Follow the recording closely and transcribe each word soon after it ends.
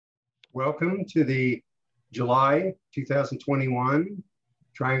Welcome to the July 2021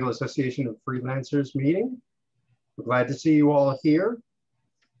 Triangle Association of Freelancers meeting. We're glad to see you all here.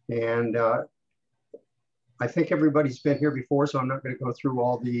 And I think everybody's been here before, so I'm not going to go through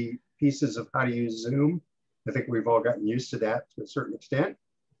all the pieces of how to use Zoom. I think we've all gotten used to that to a certain extent.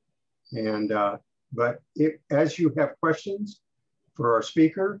 And as you have questions for our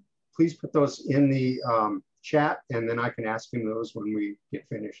speaker, please put those in the chat, and then I can ask him those when we get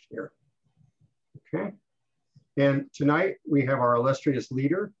finished here. Okay. And tonight we have our illustrious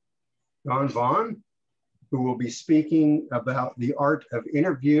leader, Don Vaughan, who will be speaking about the art of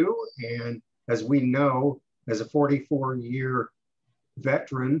interview. And as we know, as a 44-year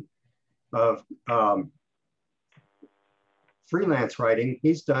veteran of freelance writing,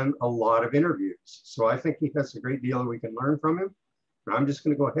 he's done a lot of interviews. So I think he has a great deal that we can learn from him. And I'm just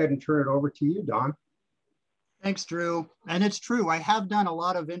going to go ahead and turn it over to you, Don. Thanks, Drew. And it's true, I have done a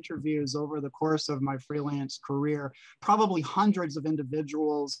lot of interviews over the course of my freelance career, probably hundreds of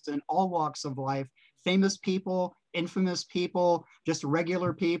individuals in all walks of life, famous people, infamous people, just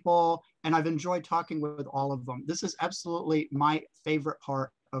regular people, and I've enjoyed talking with all of them. This is absolutely my favorite part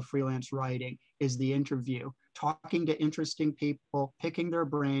of freelance writing, is the interview, talking to interesting people, picking their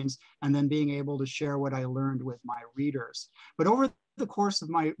brains, and then being able to share what I learned with my readers. But over the course of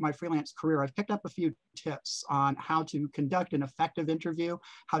my freelance career, I've picked up a few tips on how to conduct an effective interview,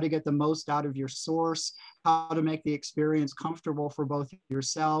 how to get the most out of your source, how to make the experience comfortable for both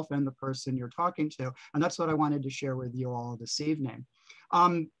yourself and the person you're talking to. And that's what I wanted to share with you all this evening.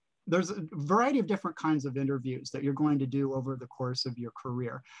 There's a variety of different kinds of interviews that you're going to do over the course of your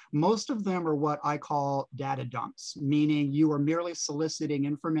career. Most of them are what I call data dumps, meaning you are merely soliciting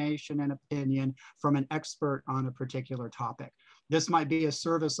information and opinion from an expert on a particular topic. This might be a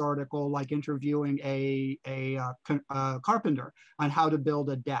service article like interviewing a carpenter on how to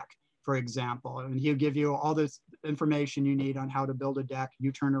build a deck, for example, and he'll give you all this information you need on how to build a deck.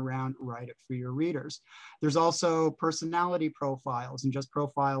 You turn around, write it for your readers. There's also personality profiles and just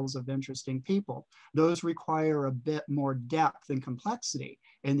profiles of interesting people. Those require a bit more depth and complexity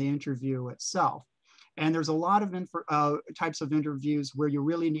in the interview itself. And there's a lot of types of interviews where you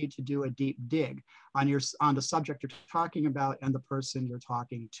really need to do a deep dig on the subject you're talking about and the person you're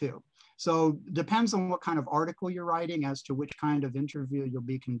talking to. So depends on what kind of article you're writing as to which kind of interview you'll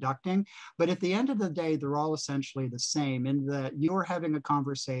be conducting. But at the end of the day, they're all essentially the same in that you're having a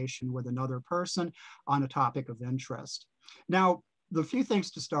conversation with another person on a topic of interest. Now, the few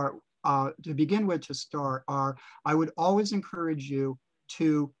things to begin with are, I would always encourage you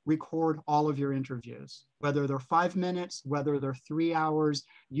to record all of your interviews, whether they're 5 minutes, whether they're 3 hours.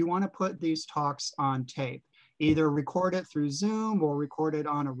 You want to put these talks on tape. Either record it through Zoom or record it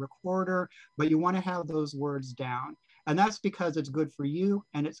on a recorder, but you want to have those words down. And that's because it's good for you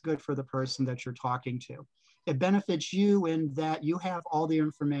and it's good for the person that you're talking to. It benefits you in that you have all the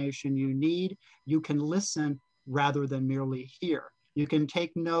information you need. You can listen rather than merely hear. You can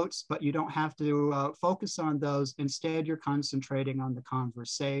take notes, but you don't have to focus on those. Instead, you're concentrating on the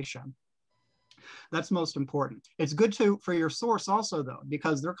conversation. That's most important. It's good for your source also, though,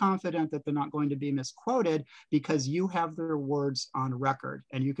 because they're confident that they're not going to be misquoted because you have their words on record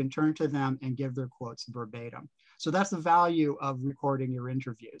and you can turn to them and give their quotes verbatim. So that's the value of recording your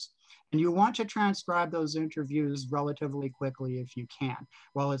interviews. And you want to transcribe those interviews relatively quickly if you can,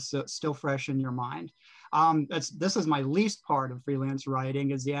 while it's still fresh in your mind. This is my least part of freelance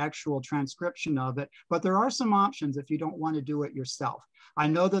writing, is the actual transcription of it, but there are some options if you don't want to do it yourself. I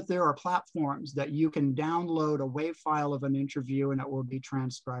know that there are platforms that you can download a WAV file of an interview and it will be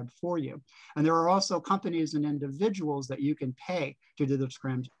transcribed for you. And there are also companies and individuals that you can pay to do the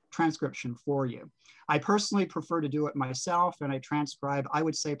transcription for you. I personally prefer to do it myself, and I transcribe, I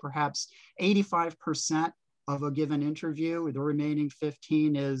would say perhaps 85% of a given interview. The remaining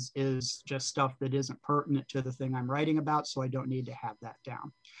 15 is just stuff that isn't pertinent to the thing I'm writing about, so I don't need to have that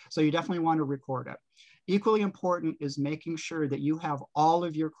down. So you definitely want to record it. Equally important is making sure that you have all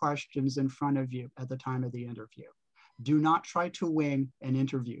of your questions in front of you at the time of the interview. Do not try to wing an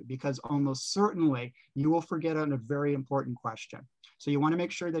interview because almost certainly you will forget on a very important question. So you want to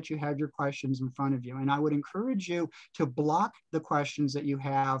make sure that you have your questions in front of you. And I would encourage you to block the questions that you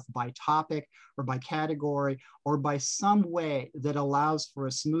have by topic or by category or by some way that allows for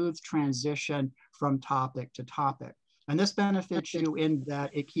a smooth transition from topic to topic. And this benefits you in that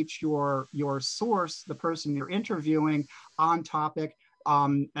it keeps your source, the person you're interviewing, on topic,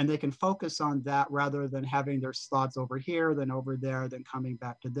 and they can focus on that rather than having their thoughts over here, then over there, then coming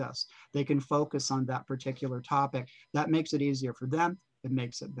back to this. They can focus on that particular topic. That makes it easier for them. It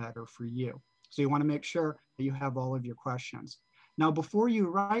makes it better for you. So you want to make sure that you have all of your questions. Now, before you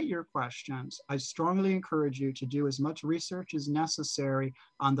write your questions, I strongly encourage you to do as much research as necessary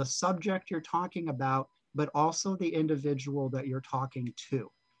on the subject you're talking about, but also the individual that you're talking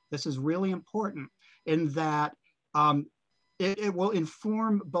to. This is really important in that it will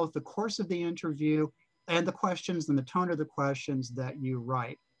inform both the course of the interview and the questions and the tone of the questions that you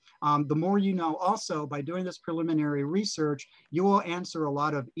write. The more you know, also by doing this preliminary research, you will answer a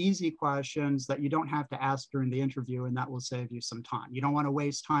lot of easy questions that you don't have to ask during the interview, and that will save you some time. You don't want to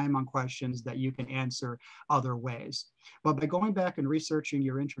waste time on questions that you can answer other ways. But by going back and researching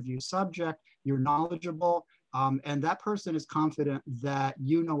your interview subject, you're knowledgeable, and that person is confident that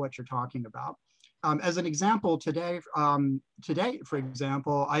you know what you're talking about. As an example, today, for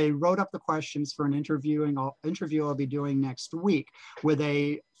example, I wrote up the questions for an interview I'll be doing next week with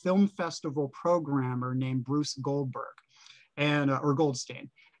a film festival programmer named Bruce Goldberg, or Goldstein.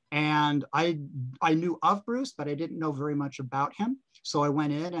 And I knew of Bruce, but I didn't know very much about him. So I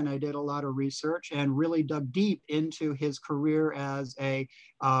went in and I did a lot of research and really dug deep into his career as a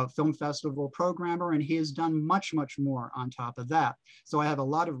film festival programmer. And he has done much, much more on top of that. So I have a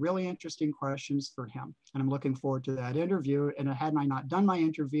lot of really interesting questions for him. And I'm looking forward to that interview. And had I not done my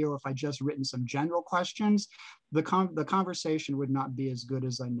interview, if I just written some general questions, the conversation would not be as good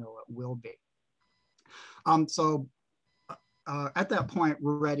as I know it will be. At that point,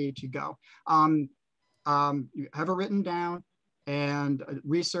 we're ready to go. You have it written down and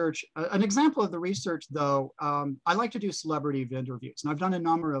research. An example of the research, though, I like to do celebrity interviews, and I've done a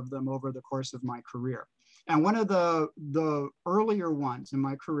number of them over the course of my career. And one of the earlier ones in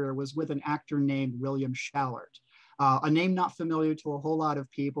my career was with an actor named William Shallert. A name not familiar to a whole lot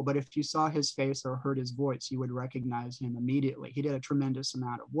of people, but if you saw his face or heard his voice, you would recognize him immediately. He did a tremendous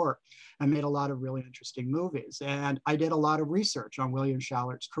amount of work and made a lot of really interesting movies. And I did a lot of research on William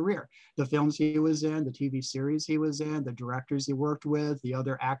Shallert's career, the films he was in, the TV series he was in, the directors he worked with, the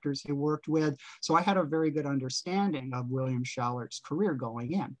other actors he worked with. So I had a very good understanding of William Shallert's career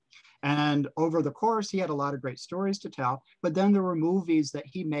going in. And over the course, he had a lot of great stories to tell, but then there were movies that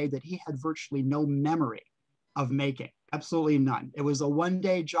he made that he had virtually no memory of making, absolutely none. It was a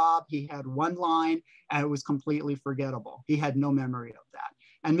one-day job. He had one line and it was completely forgettable. He had no memory of that.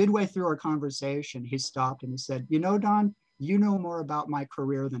 And midway through our conversation, he stopped and he said, "You know, Don, you know more about my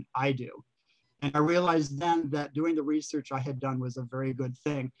career than I do." And I realized then that doing the research I had done was a very good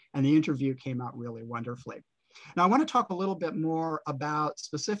thing. And the interview came out really wonderfully. Now, I want to talk a little bit more about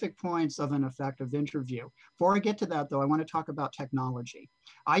specific points of an effective interview. Before I get to that, though, I want to talk about technology.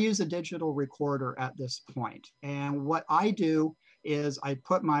 I use a digital recorder at this point. And what I do is I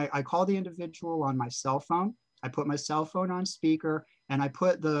call the individual on my cell phone. I put my cell phone on speaker, and I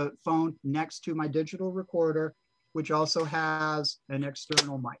put the phone next to my digital recorder, which also has an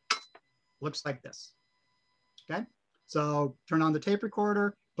external mic. Looks like this. Okay? So turn on the tape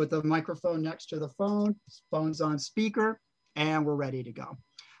recorder, put the microphone next to the phone, phone's on speaker, and we're ready to go.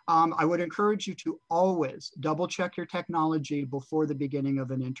 I would encourage you to always double check your technology before the beginning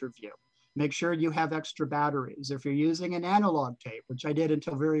of an interview. Make sure you have extra batteries. If you're using an analog tape, which I did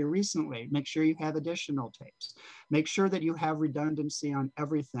until very recently, make sure you have additional tapes. Make sure that you have redundancy on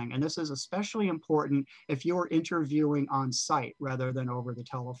everything. And this is especially important if you're interviewing on site rather than over the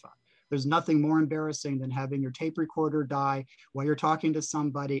telephone. There's nothing more embarrassing than having your tape recorder die while you're talking to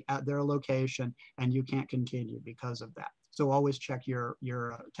somebody at their location and you can't continue because of that. So always check your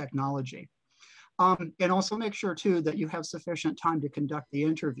technology. And also make sure too that you have sufficient time to conduct the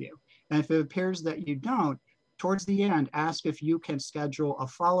interview. And if it appears that you don't, towards the end, ask if you can schedule a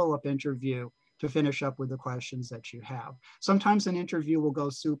follow-up interview to finish up with the questions that you have. Sometimes an interview will go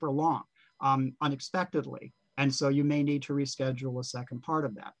super long, unexpectedly. And so you may need to reschedule a second part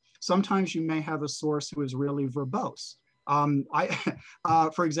of that. Sometimes you may have a source who is really verbose.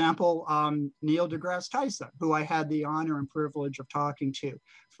 For example, Neil deGrasse Tyson, who I had the honor and privilege of talking to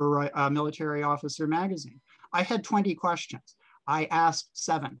for Military Officer Magazine. I had 20 questions. I asked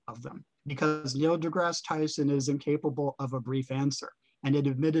 7 of them because Neil deGrasse Tyson is incapable of a brief answer, and it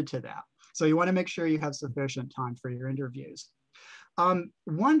admitted to that. So you want to make sure you have sufficient time for your interviews.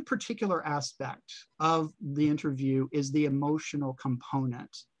 One particular aspect of the interview is the emotional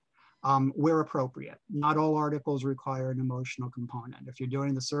component. Where appropriate. Not all articles require an emotional component. If you're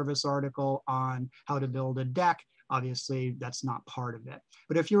doing the service article on how to build a deck, obviously that's not part of it.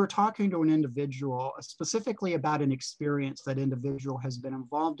 But if you were talking to an individual specifically about an experience that individual has been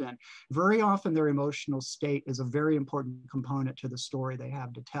involved in, very often their emotional state is a very important component to the story they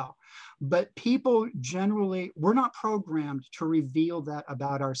have to tell. But people generally, we're not programmed to reveal that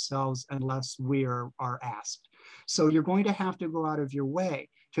about ourselves unless we are asked. So you're going to have to go out of your way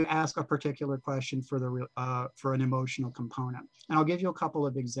to ask a particular question for an emotional component. And I'll give you a couple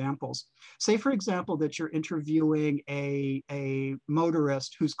of examples. Say, for example, that you're interviewing a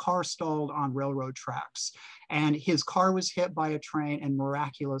motorist whose car stalled on railroad tracks, and his car was hit by a train, and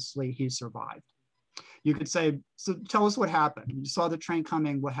miraculously he survived. You could say, so tell us what happened. You saw the train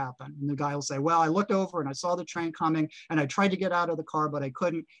coming, what happened? And the guy will say, well, I looked over and I saw the train coming and I tried to get out of the car, but I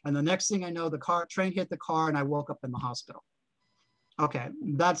couldn't. And the next thing I know, the train hit the car and I woke up in the hospital. Okay,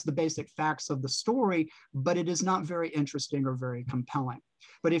 that's the basic facts of the story, but it is not very interesting or very compelling.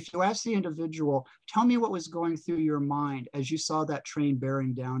 But if you ask the individual, tell me what was going through your mind as you saw that train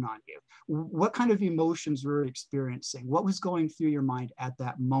bearing down on you. What kind of emotions were you experiencing? What was going through your mind at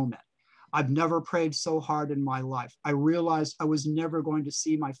that moment? I've never prayed so hard in my life. I realized I was never going to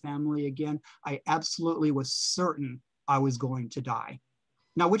see my family again. I absolutely was certain I was going to die.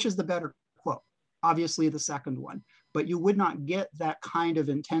 Now, which is the better quote? Obviously the second one, but you would not get that kind of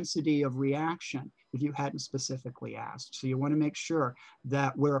intensity of reaction if you hadn't specifically asked. So you want to make sure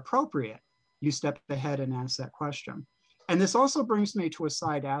that where appropriate, you step ahead and ask that question. And this also brings me to a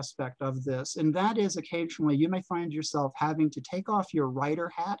side aspect of this, and that is occasionally you may find yourself having to take off your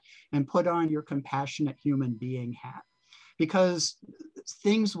writer hat and put on your compassionate human being hat, because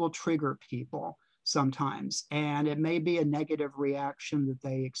things will trigger people sometimes, and it may be a negative reaction that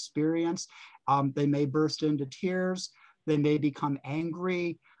they experience. They may burst into tears, they may become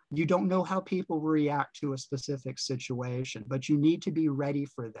angry. You don't know how people react to a specific situation, but you need to be ready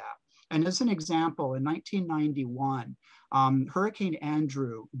for that. And as an example, in 1991, Hurricane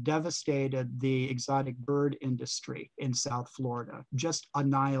Andrew devastated the exotic bird industry in South Florida, just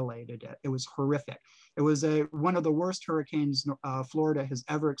annihilated it. It was horrific. It was one of the worst hurricanes Florida has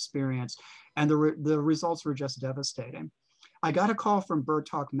ever experienced, and the results were just devastating. I got a call from Bird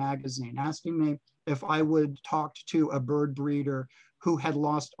Talk magazine asking me if I would talk to a bird breeder who had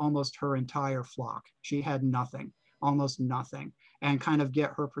lost almost her entire flock. She had nothing, almost nothing, and kind of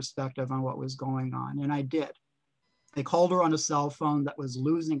get her perspective on what was going on. And I did. They called her on a cell phone that was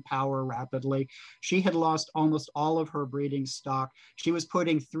losing power rapidly. She had lost almost all of her breeding stock. She was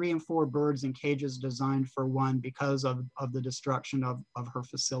putting 3 and 4 birds in cages designed for one because of the destruction of her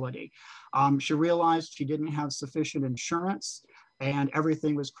facility. She realized she didn't have sufficient insurance, and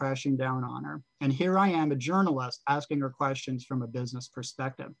everything was crashing down on her. And here I am, a journalist, asking her questions from a business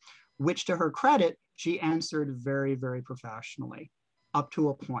perspective, which to her credit, she answered very, very professionally, up to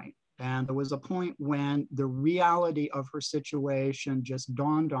a point. And there was a point when the reality of her situation just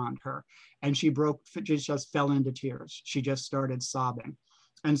dawned on her, and she just fell into tears. She just started sobbing.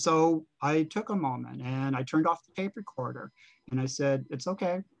 And so I took a moment and I turned off the tape recorder and I said, it's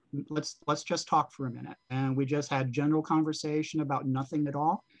okay. Let's just talk for a minute. And we just had general conversation about nothing at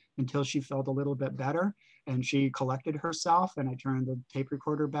all until she felt a little bit better and she collected herself, and I turned the tape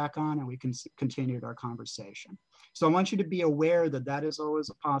recorder back on and we continued our conversation. So I want you to be aware that that is always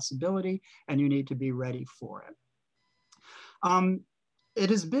a possibility and you need to be ready for it. It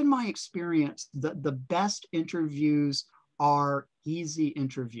has been my experience that the best interviews are easy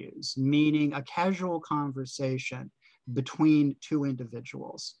interviews, meaning a casual conversation between 2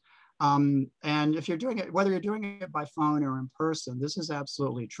 individuals. And if you're doing it, whether you're doing it by phone or in person, this is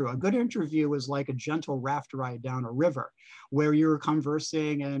absolutely true. A good interview is like a gentle raft ride down a river where you're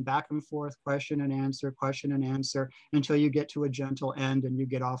conversing and back and forth, question and answer until you get to a gentle end and you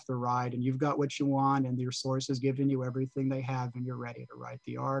get off the ride and you've got what you want and your source has given you everything they have and you're ready to write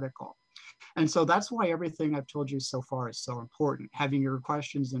the article. And so that's why everything I've told you so far is so important. Having your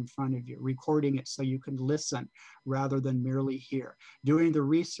questions in front of you, recording it so you can listen rather than merely hear, doing the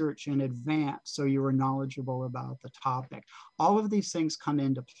research in advance so you are knowledgeable about the topic. All of these things come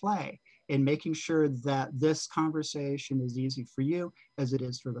into play in making sure that this conversation is easy for you as it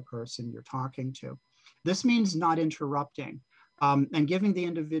is for the person you're talking to. This means not interrupting. And giving the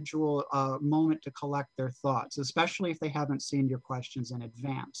individual a moment to collect their thoughts, especially if they haven't seen your questions in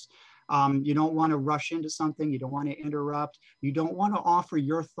advance. You don't want to rush into something. You don't want to interrupt. You don't want to offer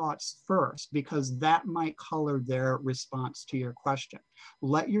your thoughts first because that might color their response to your question.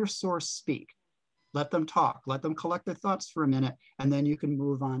 Let your source speak. Let them talk. Let them collect their thoughts for a minute, and then you can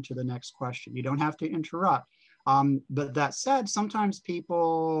move on to the next question. You don't have to interrupt. But that said, sometimes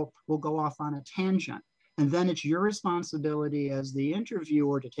people will go off on a tangent. And then it's your responsibility as the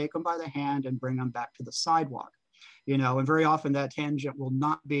interviewer to take them by the hand and bring them back to the sidewalk. You know, and very often that tangent will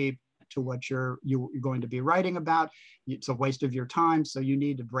not be to what you're going to be writing about. It's a waste of your time. So you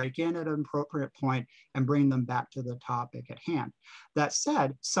need to break in at an appropriate point and bring them back to the topic at hand. That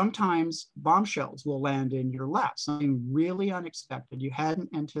said, sometimes bombshells will land in your lap, something really unexpected you hadn't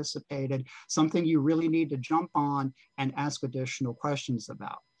anticipated, something you really need to jump on and ask additional questions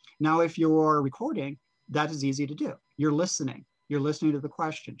about. Now, if you're recording, that is easy to do. You're listening. You're listening to the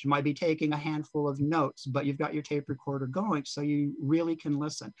questions. You might be taking a handful of notes, but you've got your tape recorder going, so you really can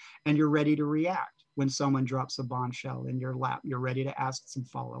listen, and you're ready to react when someone drops a bombshell in your lap. You're ready to ask some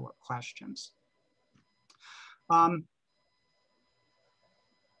follow-up questions.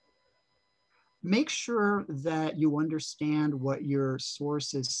 Make sure that you understand what your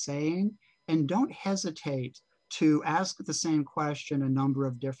source is saying, and don't hesitate to ask the same question a number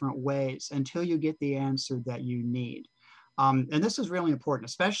of different ways until you get the answer that you need. And this is really important,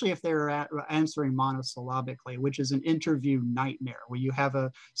 especially if they're answering monosyllabically, which is an interview nightmare, where you have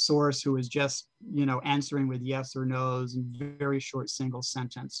a source who is just, answering with yes or no's and very short single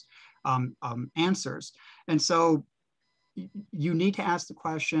sentence answers. And so you need to ask the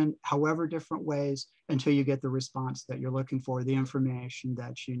question however different ways until you get the response that you're looking for, the information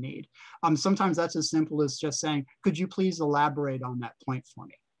that you need. Sometimes that's as simple as just saying, could you please elaborate on that point for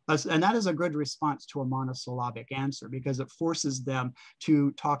me? And that is a good response to a monosyllabic answer, because it forces them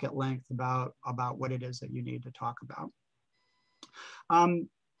to talk at length about what it is that you need to talk about.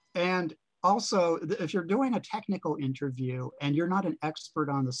 And also, if you're doing a technical interview and you're not an expert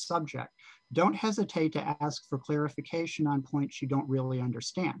on the subject, don't hesitate to ask for clarification on points you don't really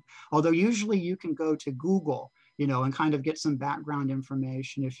understand. Although usually you can go to Google, and kind of get some background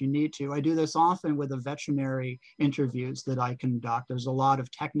information if you need to. I do this often with the veterinary interviews that I conduct. There's a lot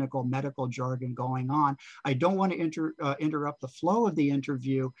of technical medical jargon going on. I don't want to interrupt the flow of the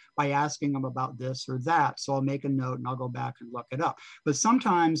interview by asking them about this or that. So I'll make a note and I'll go back and look it up. But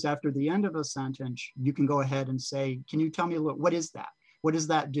sometimes after the end of a sentence, you can go ahead and say, can you tell me a little, what is that? What does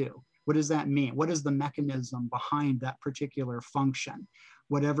that do? What does that mean? What is the mechanism behind that particular function?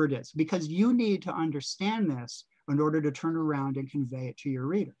 Whatever it is, because you need to understand this in order to turn around and convey it to your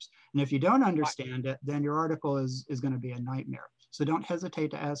readers. And if you don't understand it, then your article is going to be a nightmare. So don't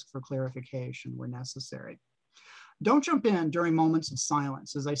hesitate to ask for clarification where necessary. Don't jump in during moments of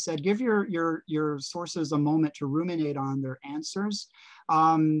silence. As I said, give your sources a moment to ruminate on their answers,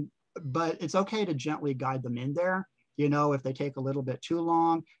 but it's okay to gently guide them in there. If they take a little bit too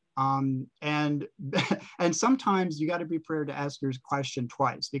long, and sometimes you got to be prepared to ask your question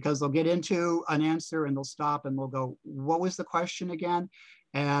twice, because they'll get into an answer and they'll stop and they'll go, what was the question again?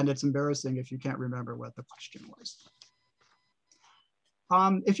 And it's embarrassing if you can't remember what the question was.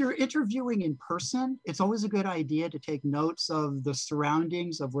 If you're interviewing in person, it's always a good idea to take notes of the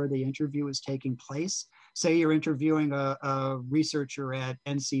surroundings of where the interview is taking place. Say you're interviewing a researcher at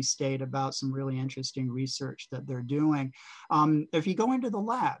NC State about some really interesting research that they're doing. If you go into the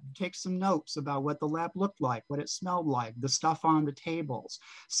lab, take some notes about what the lab looked like, what it smelled like, the stuff on the tables.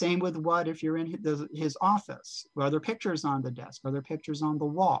 Same with if you're in his office. Are there pictures on the desk? Are there pictures on the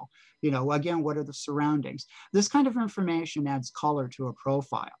wall? Again, what are the surroundings? This kind of information adds color to a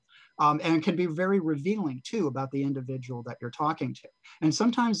profile. And can be very revealing too about the individual that you're talking to. And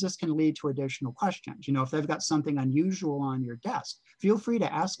sometimes this can lead to additional questions. If they've got something unusual on your desk, feel free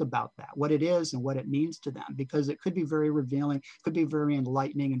to ask about that, what it is and what it means to them, because it could be very revealing, could be very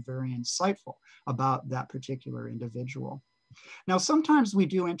enlightening and very insightful about that particular individual. Now, sometimes we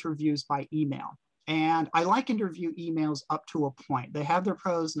do interviews by email. And I like interview emails up to a point. They have their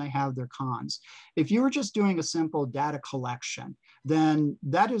pros and they have their cons. If you were just doing a simple data collection, then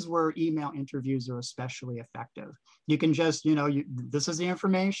that is where email interviews are especially effective. You can just, this is the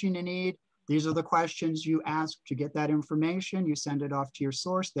information you need. These are the questions you ask to get that information. You send it off to your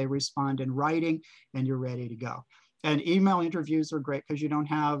source. They respond in writing and you're ready to go. And email interviews are great because you don't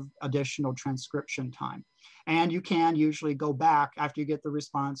have additional transcription time. And you can usually go back after you get the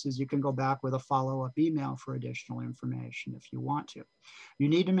responses, you can go back with a follow-up email for additional information if you want to. You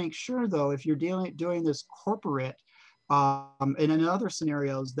need to make sure though, if you're doing this corporate, and in other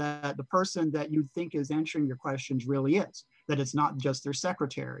scenarios, that the person that you think is answering your questions really is, that it's not just their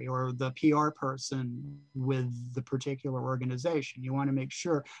secretary or the PR person with the particular organization. You want to make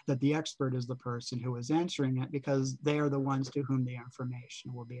sure that the expert is the person who is answering it, because they are the ones to whom the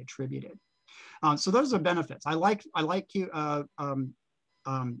information will be attributed. So those are benefits. I like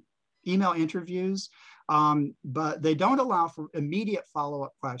email interviews, but they don't allow for immediate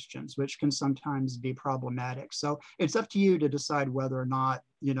follow-up questions, which can sometimes be problematic. So it's up to you to decide whether or not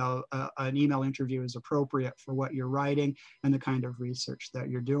an email interview is appropriate for what you're writing and the kind of research that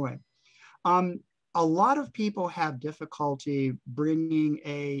you're doing. a lot of people have difficulty bringing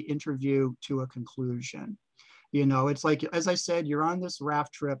a interview to a conclusion. You know, it's like, as I said, you're on this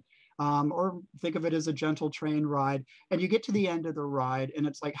raft trip, or think of it as a gentle train ride, and you get to the end of the ride, and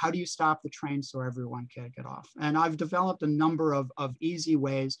it's like, how do you stop the train so everyone can get off? And I've developed a number of easy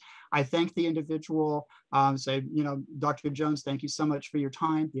ways. I thank the individual, say, you know, Dr. Jones, thank you so much for your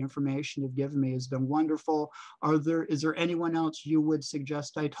time. The information you've given me has been wonderful. Is there anyone else you would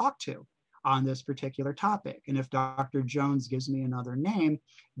suggest I talk to on this particular topic? And if Dr. Jones gives me another name,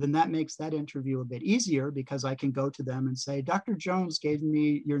 then that makes that interview a bit easier, because I can go to them and say, Dr. Jones gave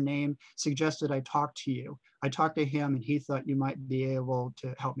me your name, suggested I talk to you. I talked to him and he thought you might be able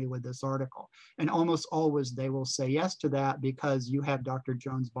to help me with this article. And almost always they will say yes to that, because you have Dr.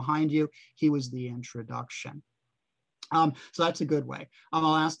 Jones behind you. He was the introduction. So that's a good way.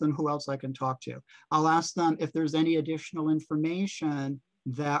 I'll ask them who else I can talk to. I'll ask them if there's any additional information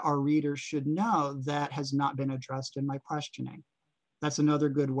that our readers should know that has not been addressed in my questioning. That's another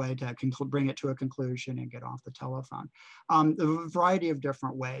good way to bring it to a conclusion and get off the telephone. A variety of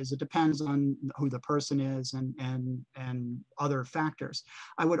different ways. It depends on who the person is and other factors.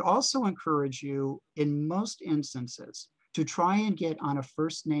 I would also encourage you, in most instances, to try and get on a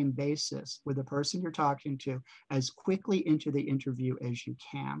first name basis with the person you're talking to as quickly into the interview as you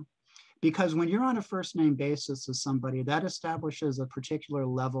can. Because when you're on a first name basis with somebody, that establishes a particular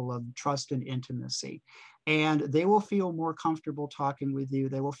level of trust and intimacy. And they will feel more comfortable talking with you.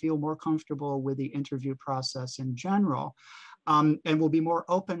 They will feel more comfortable with the interview process in general, and will be more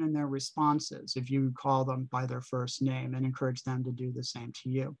open in their responses if you call them by their first name and encourage them to do the same to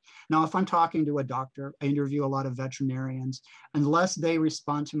you. Now, if I'm talking to a doctor, I interview a lot of veterinarians, unless they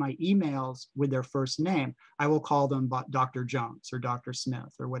respond to my emails with their first name, I will call them Dr. Jones or Dr.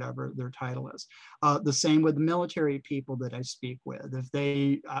 Smith or whatever their title is. The same with military people that I speak with. If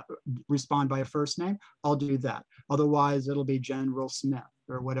they respond by a first name, I'll do that. Otherwise, it'll be General Smith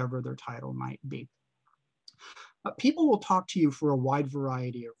or whatever their title might be. People will talk to you for a wide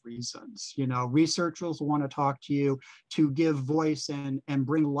variety of reasons. You know, researchers will want to talk to you to give voice and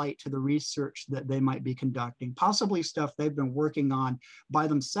bring light to the research that they might be conducting, possibly stuff they've been working on by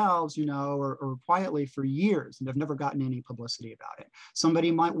themselves, you know, or quietly for years and have never gotten any publicity about it.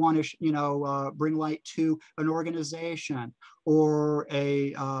 Somebody might want to, you know, bring light to an organization or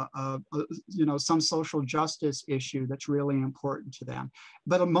you know, some social justice issue that's really important to them.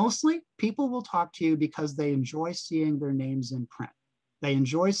 But mostly people will talk to you because they enjoy seeing their names in print. They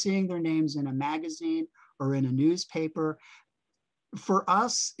enjoy seeing their names in a magazine or in a newspaper. For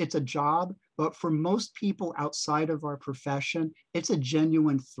us, it's a job, but for most people outside of our profession, it's a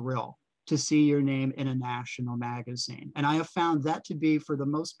genuine thrill to see your name in a national magazine. And I have found that to be, for the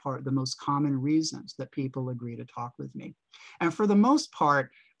most part, the most common reasons that people agree to talk with me. And for the most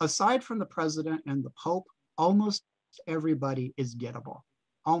part, aside from the president and the Pope, almost everybody is gettable.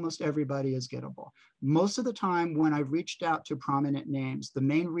 Almost everybody is gettable. Most of the time when I've reached out to prominent names, the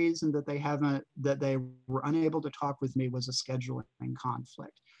main reason that they were unable to talk with me was a scheduling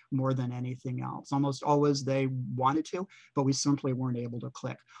conflict more than anything else. Almost always they wanted to, but we simply weren't able to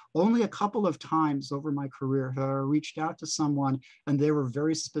click. Only a couple of times over my career have I reached out to someone and they were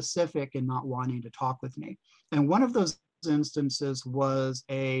very specific in not wanting to talk with me. And one of those instances was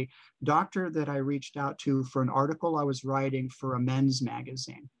a doctor that I reached out to for an article I was writing for a men's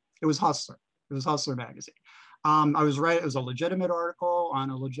magazine. It was Hustler. It was Hustler magazine. It was a legitimate article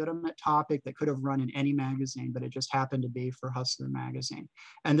on a legitimate topic that could have run in any magazine, but it just happened to be for Hustler magazine.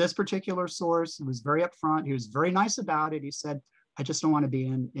 And this particular source was very upfront. He was very nice about it. He said, I just don't want to be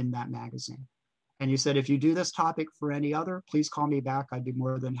in that magazine. And you said, if you do this topic for any other, please call me back. I'd be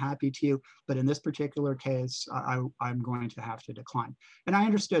more than happy to. But in this particular case, I'm going to have to decline. And I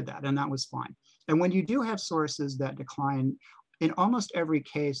understood that, and that was fine. And when you do have sources that decline, in almost every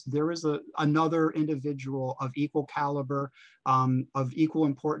case, there is another individual of equal caliber, of equal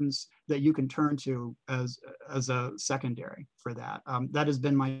importance that you can turn to as a secondary for that. That has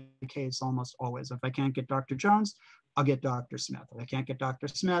been my case almost always. If I can't get Dr. Jones, I'll get Dr. Smith. If I can't get Dr.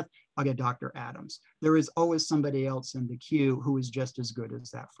 Smith, I'll get Dr. Adams. There is always somebody else in the queue who is just as good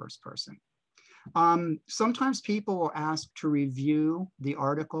as that first person. Sometimes people will ask to review the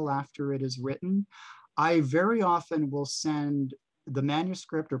article after it is written. I very often will send the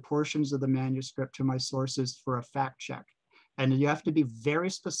manuscript or portions of the manuscript to my sources for a fact check. And you have to be very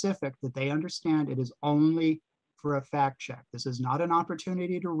specific that they understand it is only for a fact check. This is not an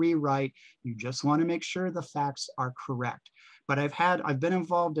opportunity to rewrite. You just want to make sure the facts are correct. But I've been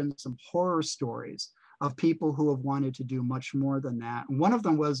involved in some horror stories of people who have wanted to do much more than that. And one of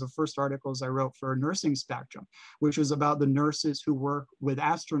them was the first articles I wrote for Nursing Spectrum, which was about the nurses who work with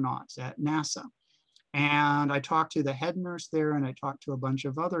astronauts at NASA. And I talked to the head nurse there, and I talked to a bunch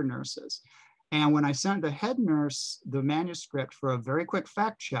of other nurses. And when I sent the head nurse the manuscript for a very quick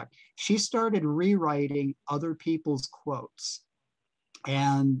fact check, she started rewriting other people's quotes.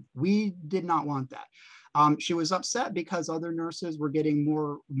 And we did not want that. She was upset because other nurses were getting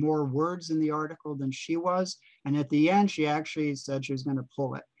more words in the article than she was. And at the end, she actually said she was going to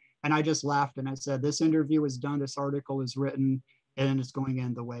pull it. And I just laughed and I said, this interview is done, this article is written, and it's going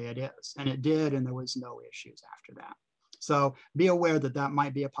in the way it is. And it did, and there was no issues after that. So be aware that that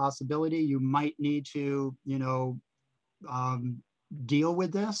might be a possibility. You might need to, deal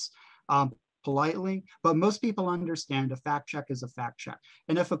with this politely, but most people understand a fact check is a fact check.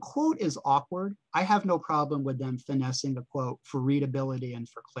 And if a quote is awkward, I have no problem with them finessing the quote for readability and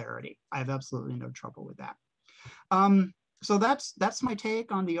for clarity. I have absolutely no trouble with that. So that's my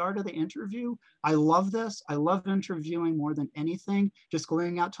take on the art of the interview. I love this. I love interviewing more than anything. Just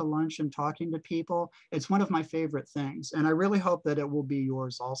going out to lunch and talking to people. It's one of my favorite things. And I really hope that it will be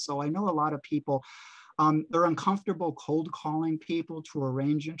yours also. I know a lot of people, they're uncomfortable cold calling people to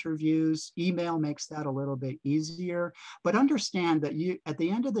arrange interviews. Email makes that a little bit easier. But understand that at the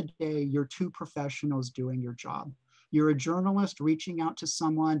end of the day, you're two professionals doing your job. You're a journalist reaching out to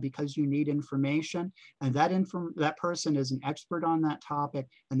someone because you need information, and that person is an expert on that topic,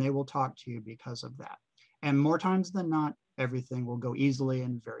 and they will talk to you because of that. And more times than not, everything will go easily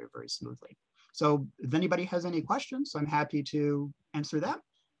and very, very smoothly. So if anybody has any questions, I'm happy to answer that.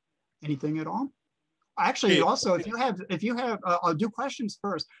 Anything at all? Actually, also, if you have, I'll do questions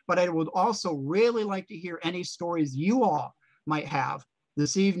first, but I would also really like to hear any stories you all might have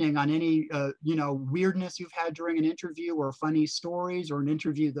this evening on any, weirdness you've had during an interview, or funny stories, or an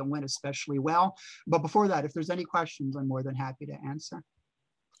interview that went especially well. But before that, if there's any questions, I'm more than happy to answer.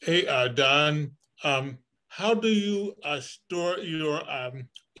 Hey, Don, how do you store your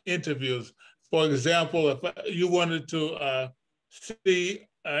interviews? For example, if you wanted to see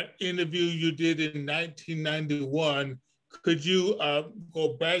an interview you did in 1991, could you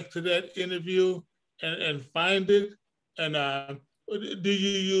go back to that interview and find it? And do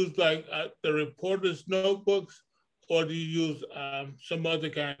you use like the reporter's notebooks, or do you use some other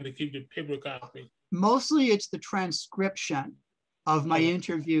kind to keep your paper copy? Mostly it's the transcription of my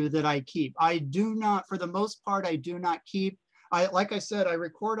interview that I keep. I do not, for the most part, I do not keep, like I said, I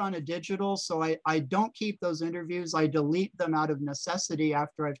record on a digital, so I don't keep those interviews. I delete them out of necessity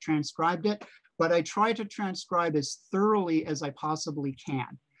after I've transcribed it, but I try to transcribe as thoroughly as I possibly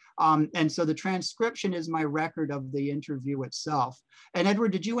can. And so the transcription is my record of the interview itself. And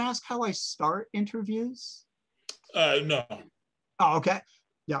Edward, did you ask how I start interviews? No. Oh, okay.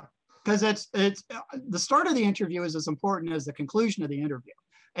 Yeah, because it's the start of the interview is as important as the conclusion of the interview.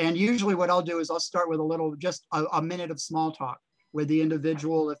 And usually what I'll do is I'll start with just a minute of small talk with the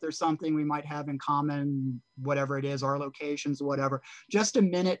individual. If there's something we might have in common, whatever it is, our locations, whatever, just a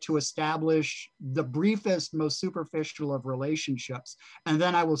minute to establish the briefest, most superficial of relationships. And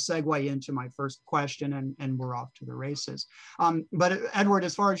then I will segue into my first question, and we're off to the races. But Edward,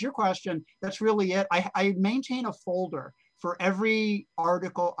 as far as your question, that's really it. I maintain a folder for every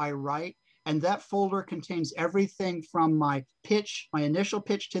article I write. And that folder contains everything from my pitch, my initial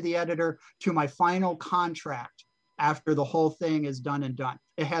pitch to the editor, to my final contract after the whole thing is done and done.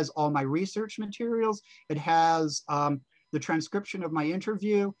 It has all my research materials. It has the transcription of my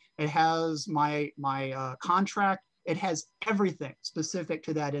interview. It has my contract. It has everything specific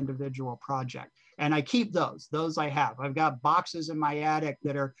to that individual project. And I keep those I have. I've got boxes in my attic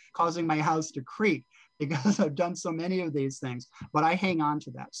that are causing my house to creak because I've done so many of these things, but I hang on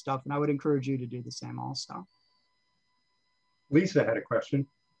to that stuff, and I would encourage you to do the same also. Lisa had a question.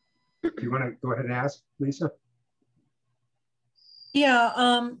 Do you want to go ahead and ask, Lisa?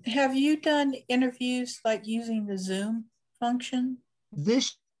 Yeah, have you done interviews like using the Zoom function?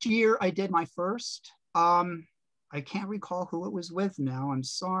 This year I did my first. I can't recall who it was with now. I'm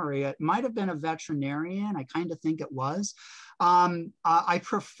sorry. It might have been a veterinarian. I kind of think it was. I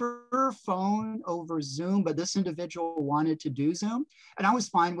prefer phone over Zoom, but this individual wanted to do Zoom, and I was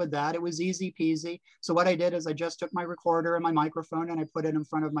fine with that. It was easy peasy. So what I did is I just took my recorder and my microphone and I put it in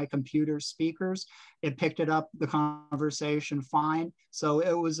front of my computer speakers. It picked it up, the conversation fine. So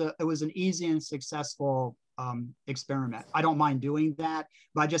it was an easy and successful experiment. I don't mind doing that,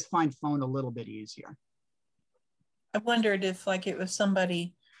 but I just find phone a little bit easier. I wondered if like it was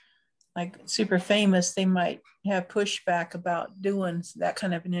somebody like super famous, they might have pushback about doing that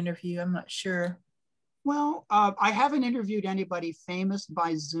kind of an interview. I'm not sure. Well, I haven't interviewed anybody famous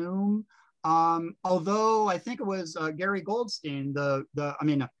by Zoom, although I think it was Gary Goldstein, not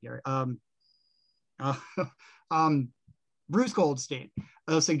Gary, Bruce Goldstein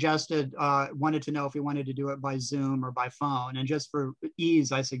suggested, wanted to know if he wanted to do it by Zoom or by phone. And just for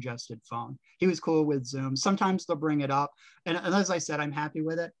ease, I suggested phone. He was cool with Zoom. Sometimes they'll bring it up. And as I said, I'm happy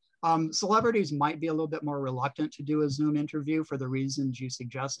with it. Celebrities might be a little bit more reluctant to do a Zoom interview for the reasons you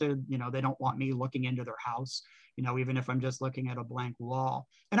suggested. You know, they don't want me looking into their house, you know, even if I'm just looking at a blank wall.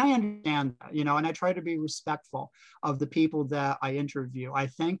 And I understand that, you know, and I try to be respectful of the people that I interview. I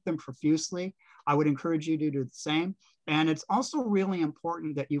thank them profusely. I would encourage you to do the same. And it's also really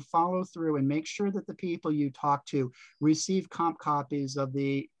important that you follow through and make sure that the people you talk to receive comp copies of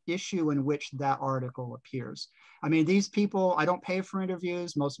the issue in which that article appears. I mean, these people, I don't pay for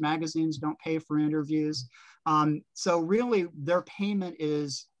interviews. Most magazines don't pay for interviews. So really their payment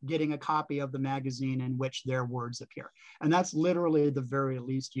is getting a copy of the magazine in which their words appear. And that's literally the very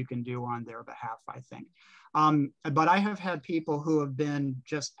least you can do on their behalf, I think. But I have had people who have been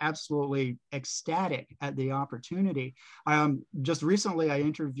just absolutely ecstatic at the opportunity. Just recently, I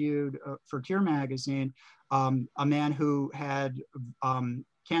interviewed for Tear magazine a man who had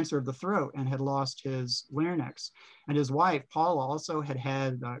cancer of the throat and had lost his larynx. And his wife, Paula, also had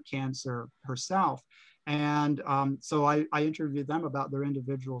cancer herself. And so I interviewed them about their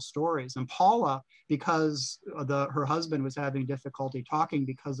individual stories. And Paula, because her husband was having difficulty talking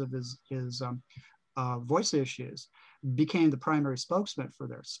because of his voice issues, became the primary spokesman for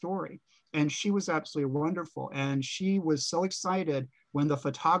their story. And she was absolutely wonderful. And she was so excited when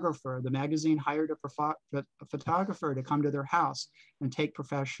the magazine hired a photographer to come to their house and take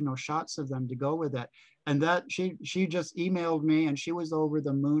professional shots of them to go with it. And that she just emailed me and she was over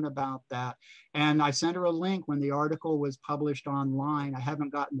the moon about that. And I sent her a link when the article was published online. I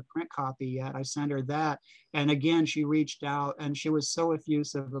haven't gotten the print copy yet. I sent her that. And again, she reached out and she was so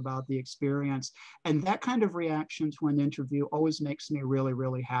effusive about the experience. And that kind of reaction to an interview always makes me really,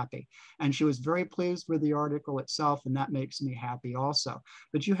 really happy. And she was very pleased with the article itself, and that makes me happy also.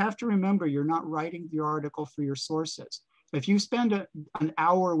 But you have to remember, you're not writing the article for your sources. If you spend an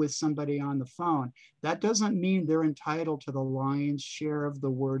hour with somebody on the phone, that doesn't mean they're entitled to the lion's share of the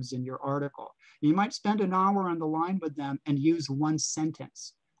words in your article. You might spend an hour on the line with them and use one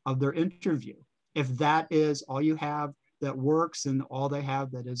sentence of their interview, if that is all you have that works and all they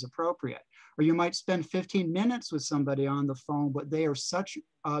have that is appropriate. Or you might spend 15 minutes with somebody on the phone, but they are such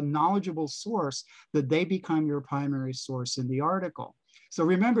a knowledgeable source that they become your primary source in the article. So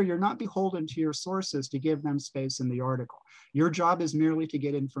remember, you're not beholden to your sources to give them space in the article. Your job is merely to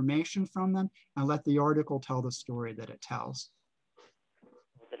get information from them and let the article tell the story that it tells.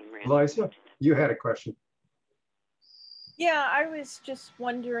 Eliza, you had a question. Yeah, I was just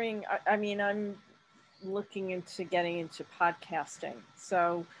wondering, I mean, I'm looking into getting into podcasting.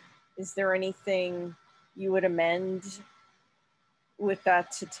 So is there anything you would amend with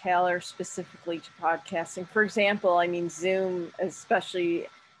that to tailor specifically to podcasting? For example, I mean, Zoom, especially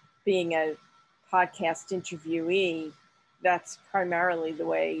being a podcast interviewee, that's primarily the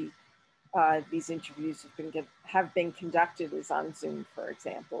way these interviews have been conducted, is on Zoom, for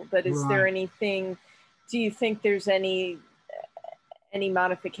example. But is there anything, do you think there's any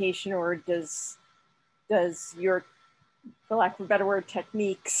modification, or does your, for lack of a better word,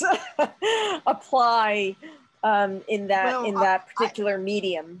 techniques apply in that particular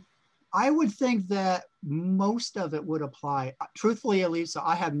medium? I would think that most of it would apply. Truthfully, Elisa,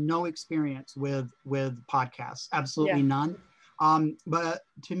 I have no experience with podcasts, absolutely none. But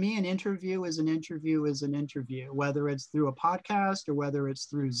to me, an interview is an interview is an interview, whether it's through a podcast or whether it's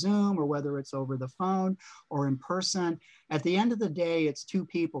through Zoom or whether it's over the phone or in person. At the end of the day, it's two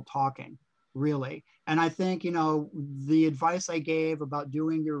people talking, really. And I think, you know, the advice I gave about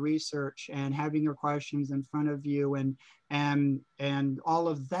doing your research and having your questions in front of you and all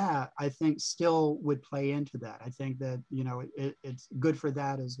of that, I think still would play into that. I think that, you know, it's good for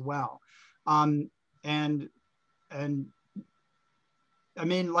that as well. And I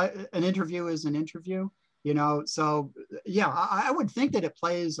mean, like, an interview is an interview, you know, so yeah, I would think that it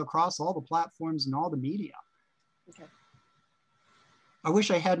plays across all the platforms and all the media. Okay. I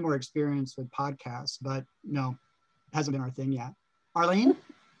wish I had more experience with podcasts, but no, it hasn't been our thing yet. Arlene?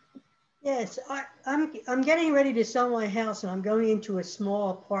 Yes, I'm getting ready to sell my house and I'm going into a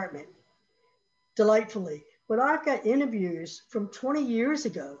small apartment, delightfully. But I've got interviews from 20 years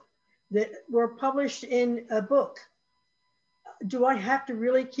ago that were published in a book. Do I have to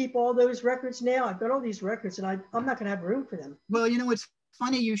really keep all those records now? I've got all these records and I'm not going to have room for them. Well, you know, it's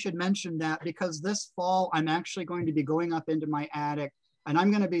funny you should mention that, because this fall, I'm actually going to be going up into my attic and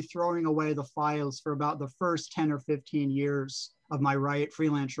I'm going to be throwing away the files for about the first 10 or 15 years of my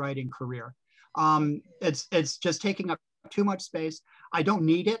freelance writing career. It's just taking up too much space. I don't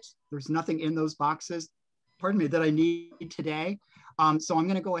need it. There's nothing in those boxes. pardon me, that I need today. So I'm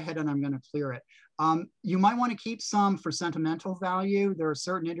going to go ahead and I'm going to clear it. You might want to keep some for sentimental value. There are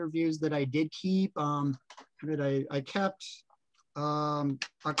certain interviews that I did keep. I kept a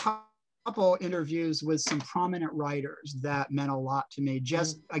couple interviews with some prominent writers that meant a lot to me,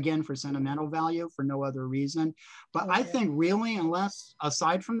 just again for sentimental value, for no other reason. But I think really, unless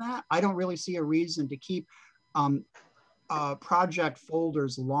aside from that, I don't really see a reason to keep project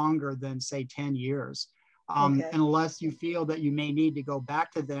folders longer than say 10 years. Unless you feel that you may need to go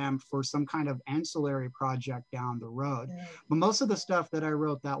back to them for some kind of ancillary project down the road. But most of the stuff that I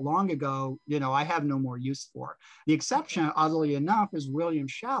wrote that long ago, you know, I have no more use for. The exception, oddly enough, is William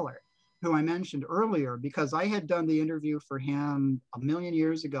Schaller, who I mentioned earlier, because I had done the interview for him a million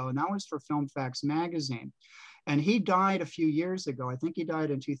years ago, and that was for Film Facts magazine. And he died a few years ago. I think he died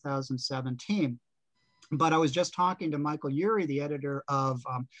in 2017. But I was just talking to Michael Urey, the editor of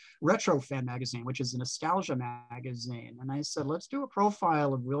Retro Fan magazine, which is a nostalgia magazine. And I said, let's do a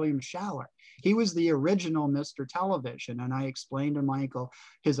profile of William Schaller. He was the original Mr. Television. And I explained to Michael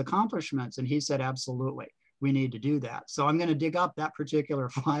his accomplishments. And he said, absolutely, we need to do that. So I'm going to dig up that particular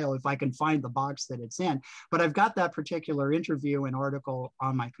file if I can find the box that it's in. But I've got that particular interview and article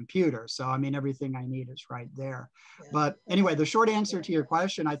on my computer. So, I mean, everything I need is right there. But anyway, the short answer to your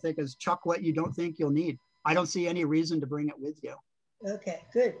question, I think, is chuck what you don't think you'll need. I don't see any reason to bring it with you. Okay,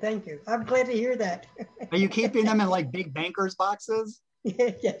 good. Thank you. I'm glad to hear that. Are you keeping them in like big bankers boxes?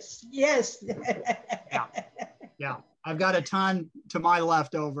 Yes, yes. Yeah. I've got a ton to my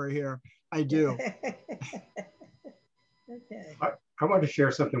left over here. I do. Okay. I want to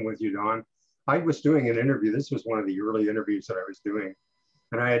share something with you, Don. I was doing an interview. This was one of the early interviews that I was doing.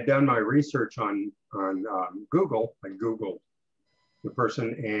 And I had done my research on Google. I Googled the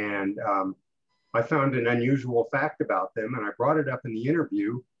person, and I found an unusual fact about them. And I brought it up in the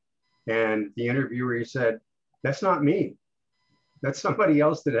interview. And the interviewer said, that's not me. That's somebody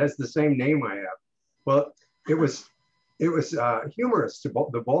else that has the same name I have. Well, it was humorous to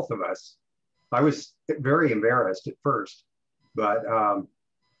the both of us. I was very embarrassed at first, but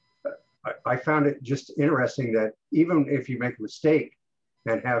I found it just interesting that even if you make a mistake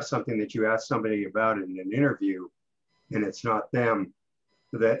and have something that you ask somebody about in an interview and it's not them,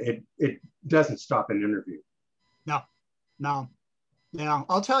 that it doesn't stop an interview. No. Yeah,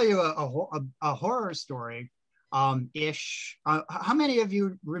 I'll tell you a horror story. How many of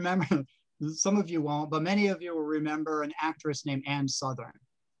you remember? Some of you won't, but many of you will remember an actress named Ann Southern.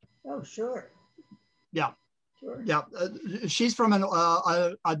 Oh, sure. Yeah. Sure. Yeah. She's from an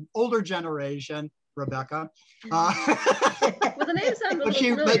older generation, Rebecca. Well, the name sounds a little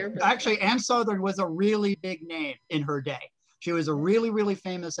familiar. But actually, Ann Southern was a really big name in her day. She was a really, really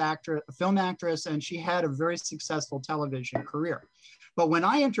famous actress, film actress, and she had a very successful television career. But when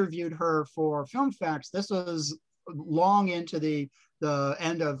I interviewed her for Film Facts, this was long into the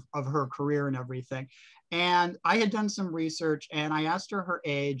end of her career and everything. And I had done some research and I asked her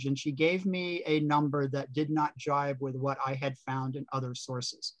age, and she gave me a number that did not jive with what I had found in other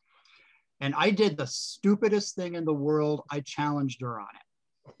sources. And I did the stupidest thing in the world. I challenged her on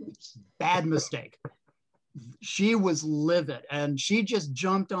it. Bad mistake. She was livid and she just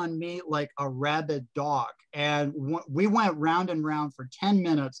jumped on me like a rabid dog. And we went round and round for 10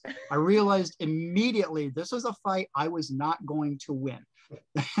 minutes. I realized immediately this was a fight I was not going to win.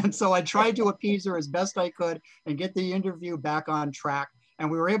 And so I tried to appease her as best I could and get the interview back on track.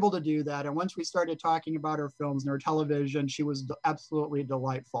 And we were able to do that. And once we started talking about her films and her television, she was absolutely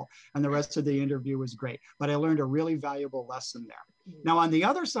delightful. And the rest of the interview was great. But I learned a really valuable lesson there. Now, on the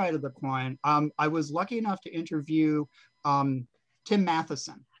other side of the coin, I was lucky enough to interview Tim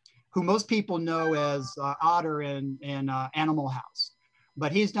Matheson, who most people know as Otter in Animal House.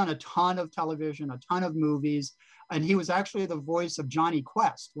 But he's done a ton of television, a ton of movies. And he was actually the voice of Johnny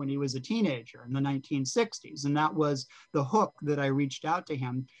Quest when he was a teenager in the 1960s. And that was the hook that I reached out to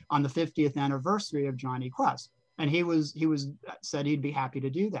him on the 50th anniversary of Johnny Quest. And he said he'd be happy to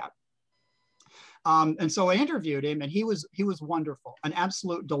do that. And so I interviewed him, and he was wonderful, an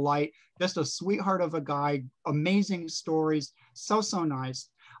absolute delight, just a sweetheart of a guy, amazing stories, so nice.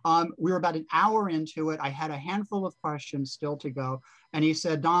 We were about an hour into it. I had a handful of questions still to go. And he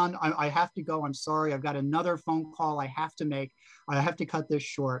said, Don, I have to go. I'm sorry. I've got another phone call I have to make. I have to cut this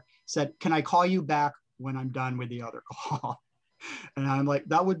short. Said, can I call you back when I'm done with the other call? And I'm like,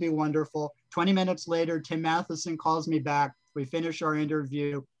 that would be wonderful. 20 minutes later, Tim Matheson calls me back. We finish our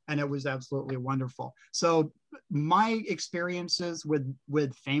interview, and it was absolutely wonderful. So my experiences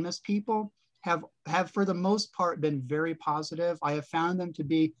with famous people have for the most part been very positive. I have found them to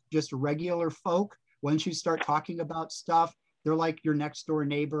be just regular folk. Once you start talking about stuff, They're like your next door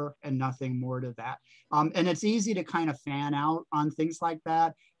neighbor and nothing more to that. And it's easy to kind of fan out on things like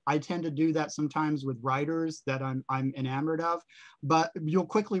that. I tend to do that sometimes with writers that I'm enamored of, but you'll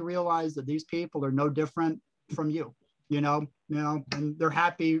quickly realize that these people are no different from you, and they're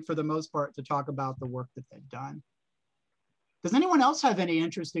happy for the most part to talk about the work that they've done. Does anyone else have any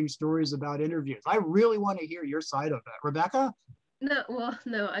interesting stories about interviews? I really want to hear your side of it. Rebecca? No, well,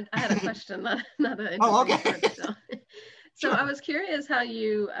 no, I had a question, not an Oh, okay. So Sure. I was curious how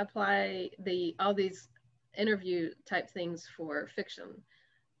you apply all these interview type things for fiction.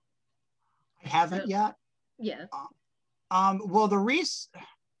 I haven't yet. Yeah. Well,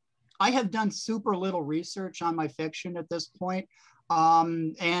 I have done super little research on my fiction at this point.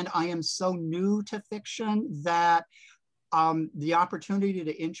 And I am so new to fiction that the opportunity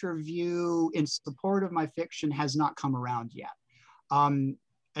to interview in support of my fiction has not come around yet.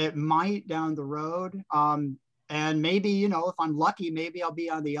 It might down the road. And maybe, if I'm lucky, maybe I'll be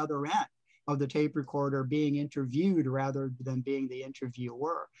on the other end of the tape recorder being interviewed rather than being the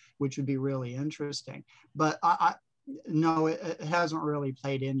interviewer, which would be really interesting. But no, it hasn't really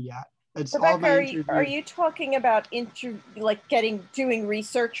played in yet. It's Rebecca, are you talking about doing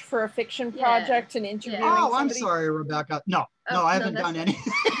research for a fiction project and interviewing somebody? I'm sorry, Rebecca. No, I haven't done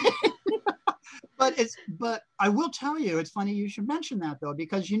anything. But I will tell you, it's funny you should mention that though,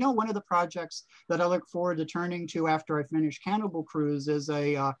 because one of the projects that I look forward to turning to after I finish Cannibal Cruise is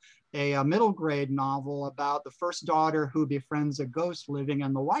a middle grade novel about the first daughter who befriends a ghost living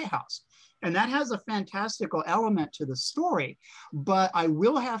in the White House. And that has a fantastical element to the story, but I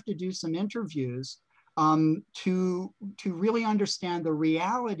will have to do some interviews to really understand the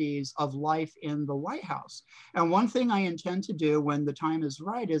realities of life in the White House. And one thing I intend to do when the time is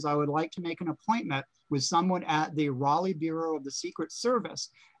right is I would like to make an appointment with someone at the Raleigh Bureau of the Secret Service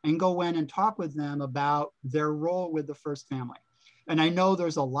and go in and talk with them about their role with the first family. And I know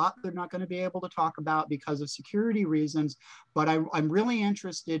there's a lot they're not going to be able to talk about because of security reasons, but I'm really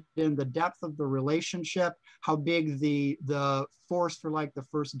interested in the depth of the relationship, how big the force for like the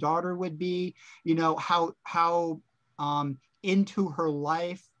first daughter would be, how into her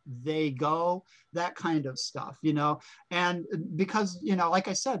life they go, that kind of stuff, and because, like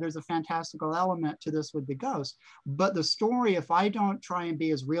I said, there's a fantastical element to this with the ghost, but the story, if I don't try and be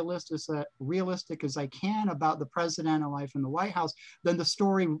as realistic as I can about the president and life in the White House, then the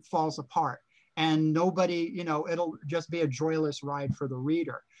story falls apart and nobody, it'll just be a joyless ride for the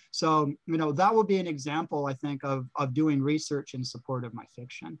reader. So, that would be an example, I think, of doing research in support of my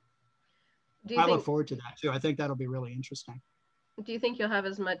fiction. I look forward to that too. I think that'll be really interesting. Do you think you'll have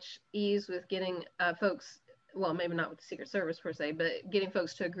as much ease with getting folks, well, maybe not with the Secret Service per se, but getting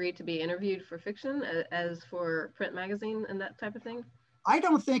folks to agree to be interviewed for fiction as for print magazine and that type of thing? I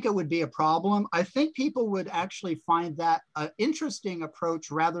don't think it would be a problem. I think people would actually find that an interesting approach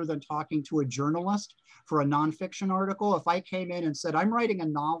rather than talking to a journalist for a nonfiction article. If I came in and said, I'm writing a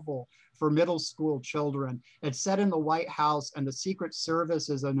novel for middle school children, it's set in the White House and the Secret Service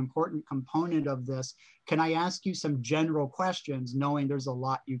is an important component of this, can I ask you some general questions knowing there's a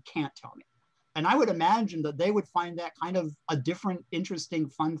lot you can't tell me? And I would imagine that they would find that kind of a different, interesting,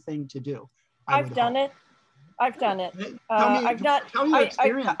 fun thing to do. I've done it. I've not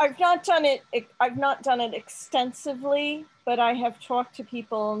done it extensively, but I have talked to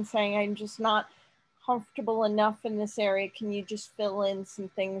people and saying, I'm just not comfortable enough in this area. Can you just fill in some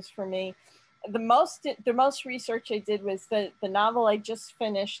things for me? The most research I did was the novel I just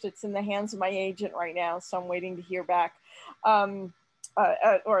finished. It's in the hands of my agent right now, so I'm waiting to hear back.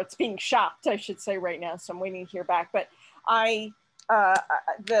 Or it's being shopped, I should say, right now, so I'm waiting to hear back. But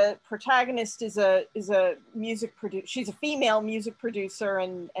the protagonist is a music producer. She's a female music producer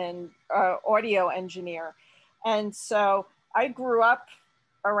and audio engineer, and so I grew up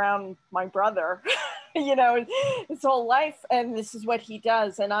around my brother, his whole life, and this is what he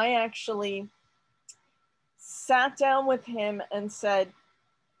does. And I actually sat down with him and said,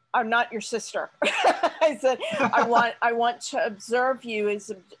 I'm not your sister. I said, I want to observe you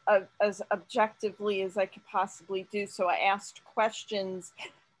as objectively as I could possibly do. So I asked questions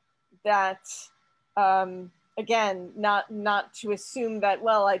that, again, not to assume that,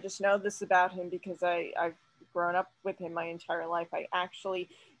 well, I just know this about him because I've grown up with him my entire life. I actually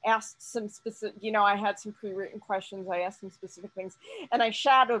asked some specific, I had some pre-written questions. I asked some specific things, and I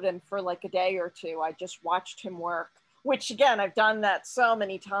shadowed him for like a day or two. I just watched him work, which again, I've done that so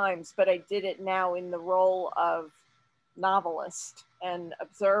many times, but I did it now in the role of novelist and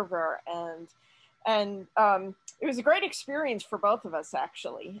observer. And it was a great experience for both of us,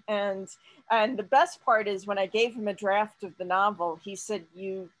 actually. And the best part is when I gave him a draft of the novel, he said,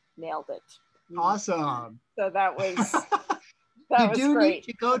 you nailed it. Awesome. So that was, You do need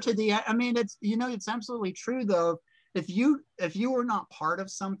to go to the, I mean, it's, you know, it's absolutely true though. If you are not part of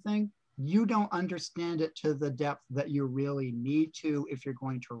something, you don't understand it to the depth that you really need to if you're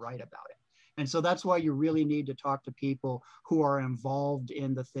going to write about it. And so that's why you really need to talk to people who are involved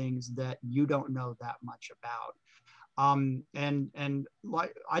in the things that you don't know that much about. And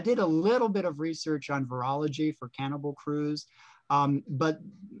like I did a little bit of research on virology for Cannibal Cruise, but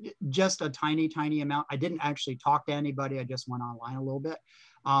just a tiny amount. I didn't actually talk to anybody. I just went online a little bit.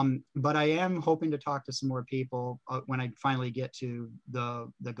 But I am hoping to talk to some more people when I finally get to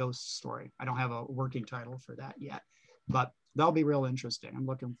the ghost story. I don't have a working title for that yet, but that'll be real interesting. I'm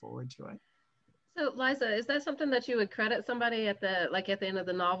looking forward to it. So Liza, is that something that you would credit somebody at the end of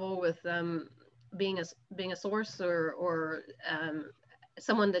the novel with being a source or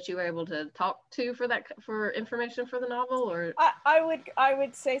someone that you were able to talk to for information for the novel? Or I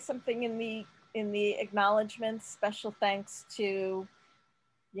would say something in the acknowledgments. Special thanks to,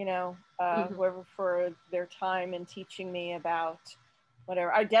 you know, whoever for their time in teaching me about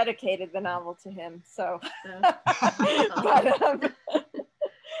whatever. I dedicated the novel to him, so.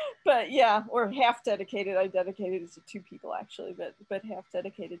 But yeah, or half dedicated. I dedicated it to 2 people actually, but half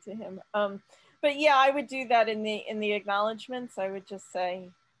dedicated to him. But yeah, I would do that in the acknowledgments. I would just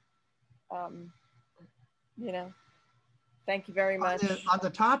say, you know, thank you very much. On the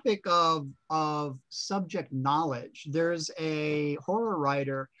topic of subject knowledge, there's a horror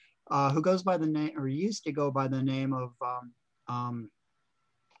writer who goes by the name, or used to go by the name of,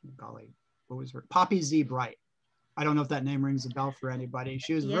 golly, what was her? Poppy Z. Bright. I don't know if that name rings a bell for anybody.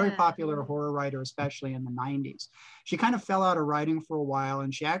 She was a very popular horror writer, especially in the 90s. She kind of fell out of writing for a while,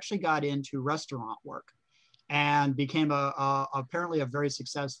 and she actually got into restaurant work and became apparently a very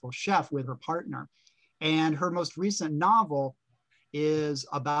successful chef with her partner. And her most recent novel is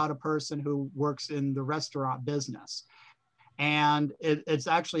about a person who works in the restaurant business. And it's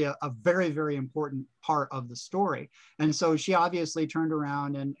actually a very, very important part of the story. And so she obviously turned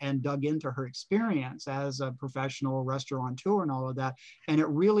around and dug into her experience as a professional restaurateur and all of that. And it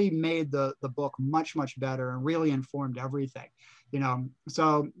really made the book much, much better and really informed everything, you know.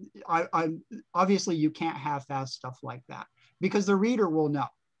 So I obviously you can't half-ass stuff like that because the reader will know.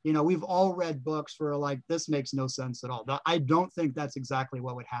 You know, we've all read books where like, this makes no sense at all. I don't think that's exactly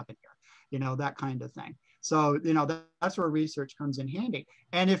what would happen here, you know, that kind of thing. So, you know, that's where research comes in handy.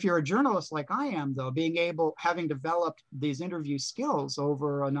 And if you're a journalist like I am, though, having developed these interview skills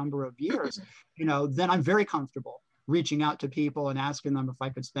over a number of years, you know, then I'm very comfortable reaching out to people and asking them if I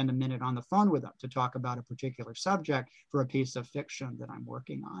could spend a minute on the phone with them to talk about a particular subject for a piece of fiction that I'm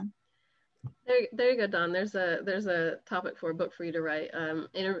working on. There you go, Don. There's a topic for a book for you to write.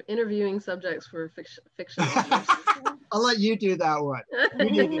 Interviewing subjects for fiction authors. I'll let you do that one. You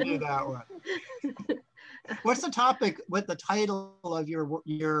need to do that one. What's the topic? What the title of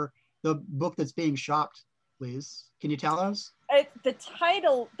the book that's being shopped, please? Can you tell us? The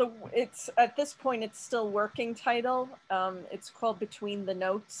title, it's at this point it's still working title. It's called Between the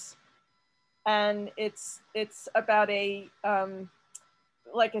Notes, and it's about a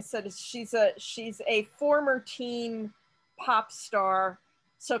like I said, she's a former teen pop star,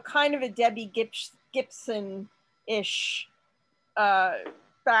 so kind of a Debbie Gibson-ish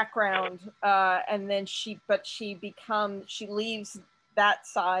background, and then she leaves that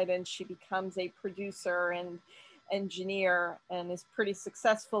side and she becomes a producer and engineer and is pretty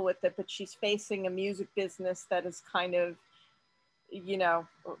successful with it, but she's facing a music business that is kind of, you know,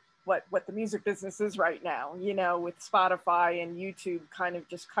 what the music business is right now, you know, with Spotify and YouTube kind of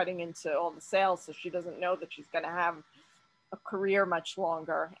just cutting into all the sales. So she doesn't know that she's going to have a career much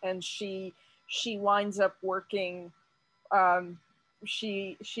longer. And she winds up working,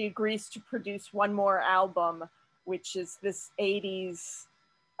 she agrees to produce one more album, which is this 80s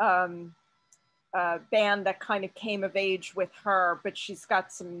band that kind of came of age with her, but she's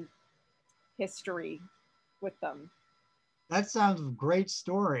got some history with them. That sounds a great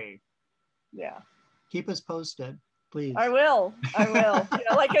story. Yeah. Keep us posted, please. I will. You know,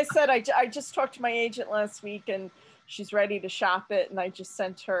 like I said, I just talked to my agent last week and she's ready to shop it. And I just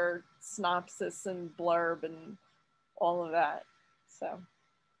sent her synopsis and blurb and all of that. So.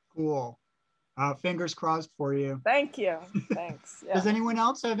 Cool. Fingers crossed for you. Thank you. Thanks. Yeah. Does anyone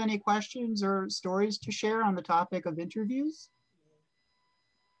else have any questions or stories to share on the topic of interviews?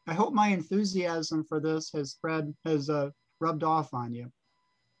 I hope my enthusiasm for this has rubbed off on you.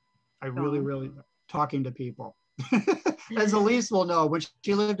 I really talking to people. As Elise will know, when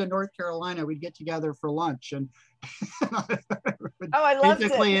she lived in North Carolina, we'd get together for lunch and I loved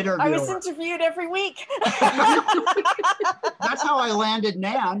it. I was her. Interviewed every week. That's how I landed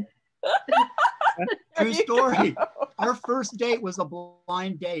Nan. True story. Our first date was a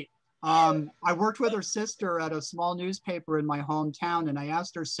blind date. I worked with her sister at a small newspaper in my hometown, and I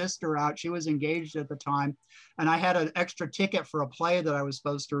asked her sister out. She was engaged at the time, and I had an extra ticket for a play that I was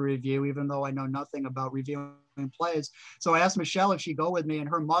supposed to review, even though I know nothing about reviewing plays. So I asked Michelle if she'd go with me, and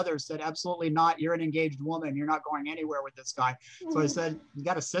her mother said, absolutely not. You're an engaged woman. You're not going anywhere with this guy. So I said, you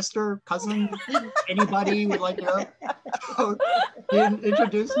got a sister, cousin, anybody would like to go? So he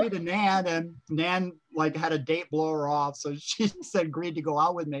introduced me to Nan, and Nan like had a date blow her off. So she said, agreed to go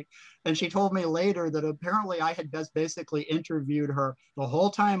out with me. And she told me later that apparently I had basically interviewed her the whole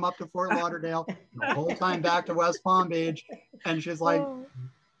time up to Fort Lauderdale, the whole time back to West Palm Beach. And she's like,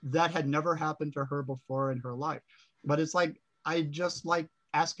 that had never happened to her before in her life. But it's like, I just like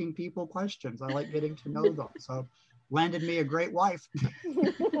asking people questions. I like getting to know them. So landed me a great wife.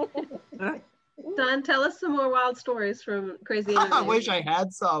 Don, tell us some more wild stories from crazy interviews. I wish I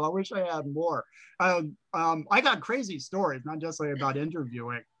had some. I wish I had more. I got crazy stories, not just like about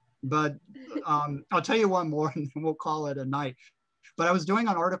interviewing, but I'll tell you one more and we'll call it a night. But I was doing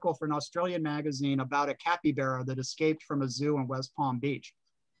an article for an Australian magazine about a capybara that escaped from a zoo in West Palm Beach.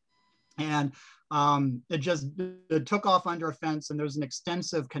 And it took off under a fence, and there's an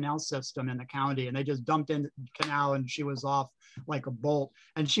extensive canal system in the county, and they just dumped in the canal, and she was off like a bolt.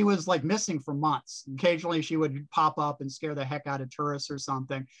 And she was like missing for months. Occasionally she would pop up and scare the heck out of tourists or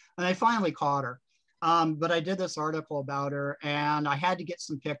something. And they finally caught her. But I did this article about her, and I had to get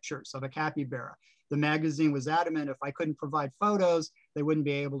some pictures of a capybara. The magazine was adamant if I couldn't provide photos, they wouldn't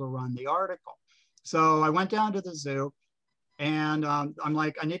be able to run the article. So I went down to the zoo. And I'm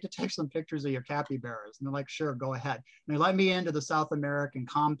like, I need to take some pictures of your capybaras. And they're like, sure, go ahead. And they let me into the South American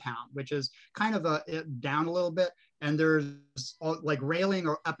compound, which is kind of down a little bit. And there's like railing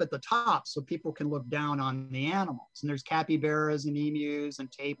or up at the top so people can look down on the animals. And there's capybaras and emus and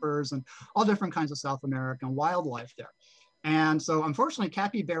tapirs and all different kinds of South American wildlife there. And so unfortunately,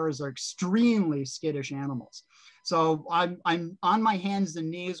 capybaras are extremely skittish animals. So I'm on my hands and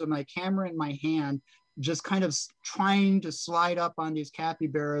knees with my camera in my hand, just kind of trying to slide up on these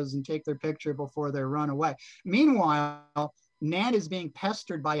capybaras and take their picture before they run away. Meanwhile, Nan is being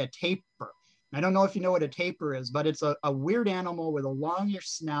pestered by a tapir. I don't know if you know what a tapir is, but it's a weird animal with a longish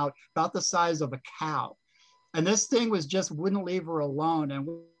snout, about the size of a cow. And this thing wouldn't leave her alone and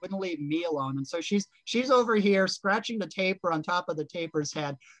wouldn't leave me alone. And so she's over here scratching the tapir on top of the tapir's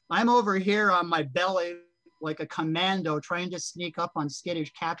head. I'm over here on my belly, like a commando, trying to sneak up on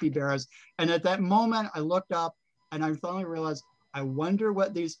skittish capybaras. And at that moment, I looked up and I finally realized, I wonder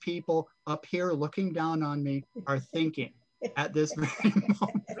what these people up here looking down on me are thinking at this very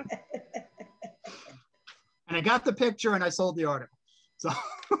moment. And I got the picture and I sold the article. So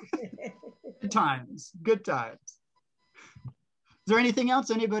good times, good times. Is there anything else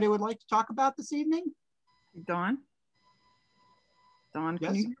anybody would like to talk about this evening? Don? Don,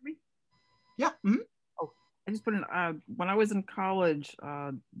 Yes? can you hear me? Yeah. Mm-hmm. I just put in, when I was in college,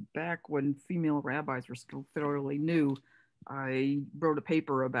 back when female rabbis were still fairly new, I wrote a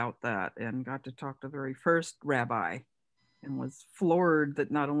paper about that and got to talk to the very first rabbi and was floored that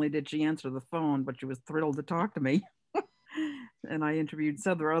not only did she answer the phone, but she was thrilled to talk to me. And I interviewed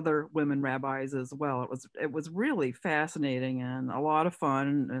several other women rabbis as well. It was really fascinating and a lot of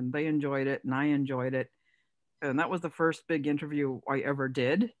fun, and they enjoyed it and I enjoyed it. And that was the first big interview I ever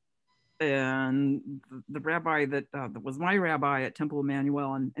did. And the rabbi that was my rabbi at Temple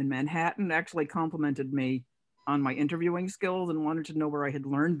Emmanuel in Manhattan actually complimented me on my interviewing skills and wanted to know where I had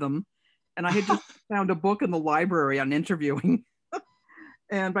learned them. And I had just found a book in the library on interviewing.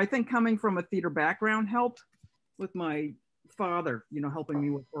 And I think coming from a theater background helped with my father, helping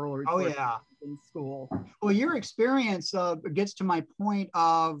me with oral reports in school. Well, your experience gets to my point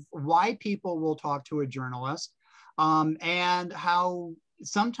of why people will talk to a journalist and how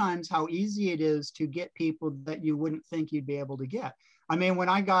easy it is to get people that you wouldn't think you'd be able to get. I mean, when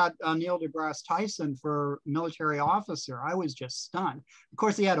I got Neil deGrasse Tyson for military officer, I was just stunned. Of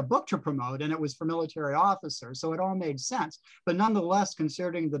course, he had a book to promote and it was for military officers, so it all made sense. But nonetheless,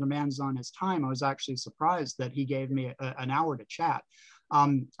 considering the demands on his time, I was actually surprised that he gave me an hour to chat.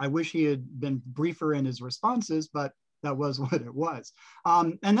 I wish he had been briefer in his responses, but that was what it was.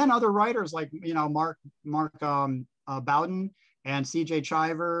 And then other writers like, Mark Bowden, and C.J.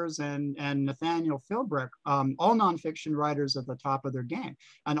 Chivers and Nathaniel Philbrick, all nonfiction writers at the top of their game.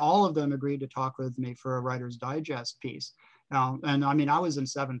 And all of them agreed to talk with me for a Writer's Digest piece. And I mean, I was in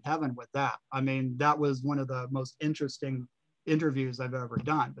seventh heaven with that. I mean, that was one of the most interesting interviews I've ever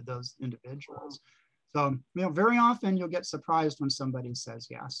done with those individuals. So, very often you'll get surprised when somebody says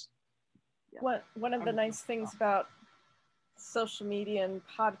yes. One of the nice things about social media and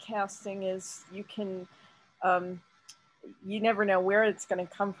podcasting is you can you never know where it's going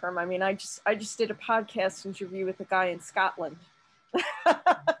to come from. I mean, I just did a podcast interview with a guy in Scotland.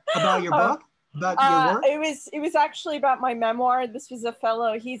 About your book? About your work? It was actually about my memoir. This was a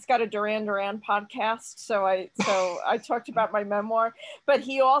fellow, he's got a Duran Duran podcast. So I talked about my memoir, but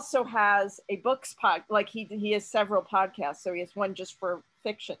he also has a books pod, like he has several podcasts. So he has one just for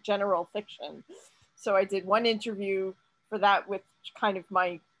fiction, general fiction. So I did one interview for that with kind of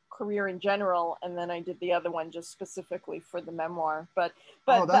my career in general, and then I did the other one just specifically for the memoir. But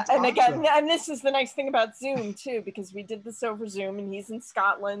awesome. Again, and this is the nice thing about Zoom too, because we did this over Zoom, and he's in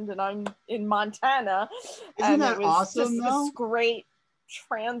Scotland and I'm in Montana. Isn't and that it was awesome, just though? this great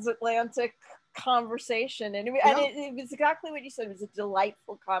transatlantic conversation, and it was exactly what you said. It was a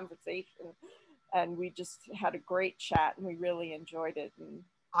delightful conversation, and we just had a great chat, and we really enjoyed it. And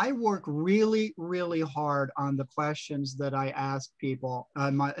I work really, really hard on the questions that I ask people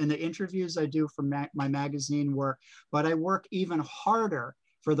in the interviews I do for my magazine work, but I work even harder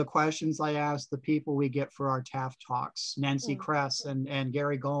for the questions I ask the people we get for our TAF talks, Nancy Kress and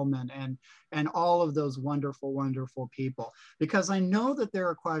Gary Goldman and all of those wonderful, wonderful people, because I know that there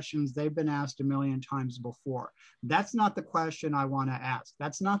are questions they've been asked a million times before. That's not the question I want to ask.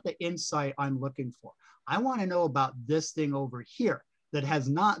 That's not the insight I'm looking for. I want to know about this thing over here that has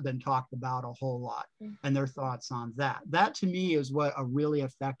not been talked about a whole lot, and their thoughts on that. That to me is what a really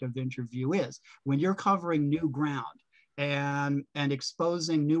effective interview is. When you're covering new ground and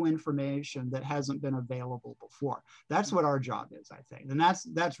exposing new information that hasn't been available before. That's what our job is, I think. And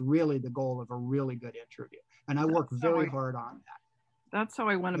that's really the goal of a really good interview. And I work very hard on that. That's how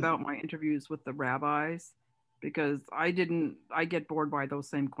I went about my interviews with the rabbis, because I get bored by those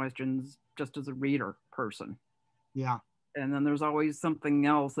same questions just as a reader person. Yeah. And then there's always something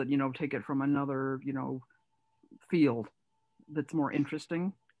else that, take it from another, field that's more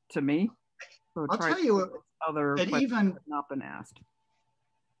interesting to me. So I'll tell you, other questions have not been asked.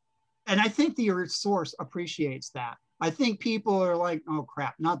 And I think your source appreciates that. I think people are like, oh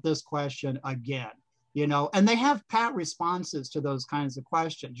crap, not this question again, and they have pat responses to those kinds of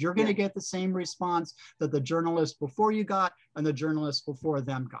questions. You're going to get the same response that the journalist before you got and the journalist before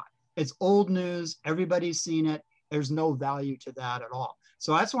them got. It's old news. Everybody's seen it. There's no value to that at all.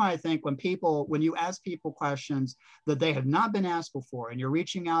 So that's why I think when you ask people questions that they have not been asked before, and you're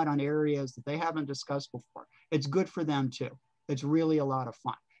reaching out on areas that they haven't discussed before, it's good for them too. It's really a lot of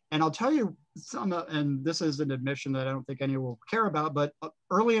fun. And I'll tell you and this is an admission that I don't think anyone will care about, but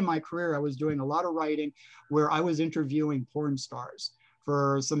early in my career, I was doing a lot of writing where I was interviewing porn stars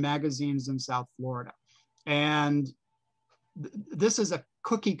for some magazines in South Florida. And this is a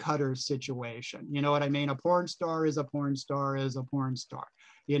cookie cutter situation. You know what I mean? A porn star is a porn star is a porn star.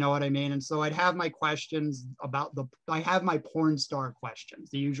 You know what I mean? And so I'd have my questions I have my porn star questions,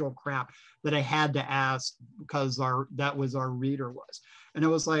 the usual crap that I had to ask because that was our reader was. And it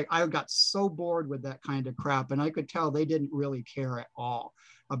was like, I got so bored with that kind of crap. And I could tell they didn't really care at all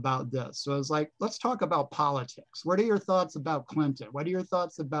about this. So I was like, let's talk about politics. What are your thoughts about Clinton? What are your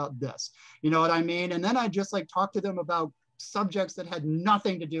thoughts about this? You know what I mean? And then I just talk to them about subjects that had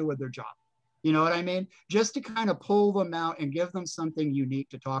nothing to do with their job. You know what I mean? Just to kind of pull them out and give them something unique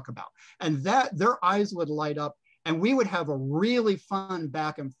to talk about. And that their eyes would light up and we would have a really fun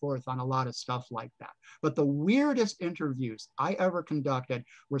back and forth on a lot of stuff like that. But the weirdest interviews I ever conducted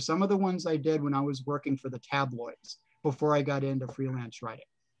were some of the ones I did when I was working for the tabloids before I got into freelance writing.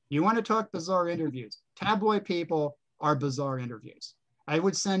 You want to talk bizarre interviews? Tabloid people are bizarre interviews. I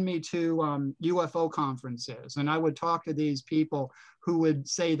would send me to UFO conferences and I would talk to these people who would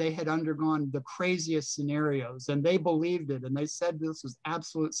say they had undergone the craziest scenarios and they believed it. And they said this was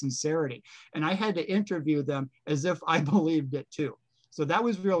absolute sincerity. And I had to interview them as if I believed it too. So that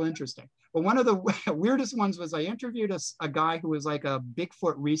was real interesting. But one of the weirdest ones was I interviewed a guy who was like a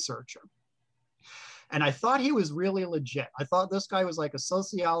Bigfoot researcher. And I thought he was really legit. I thought this guy was like a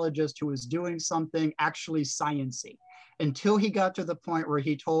sociologist who was doing something actually sciencey, until he got to the point where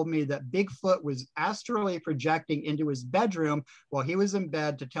he told me that Bigfoot was astrally projecting into his bedroom while he was in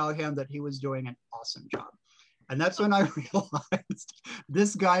bed to tell him that he was doing an awesome job. And that's when I realized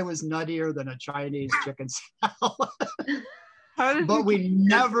this guy was nuttier than a Chinese chicken salad. But we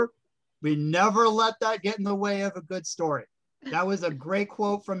never let that get in the way of a good story. That was a great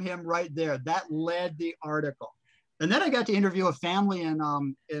quote from him right there. That led the article. And then I got to interview a family in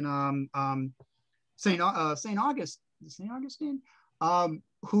St. Augustine,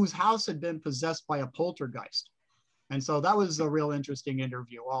 whose house had been possessed by a poltergeist. And so that was a real interesting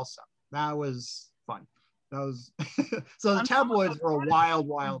interview also. That was fun. That was so the tabloids were a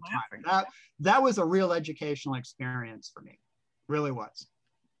wild time. That was a real educational experience for me. Really was.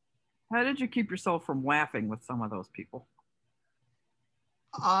 How did you keep yourself from laughing with some of those people?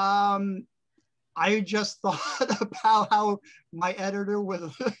 I just thought about how my editor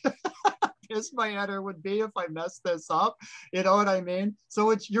would piss my editor would be if I messed this up. You know what I mean?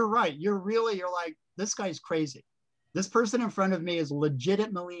 So you're right. You're like, this guy's crazy. This person in front of me is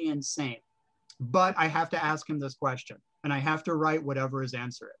legitimately insane, but I have to ask him this question and I have to write whatever his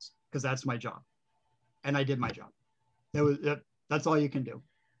answer is because that's my job. And I did my job. That's all you can do.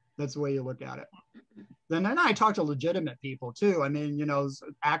 That's the way you look at it. Then I talk to legitimate people too. I mean, you know,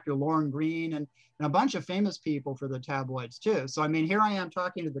 actor Lauren Green and a bunch of famous people for the tabloids too. So, I mean, here I am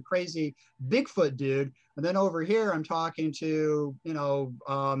talking to the crazy Bigfoot dude. And then over here, I'm talking to, you know,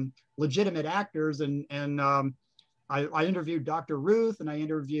 legitimate actors. And I interviewed Dr. Ruth and I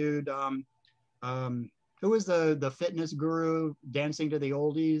interviewed, who was the fitness guru dancing to the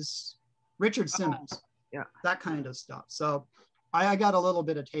oldies? Richard Simmons. Oh, yeah. That kind of stuff. So I got a little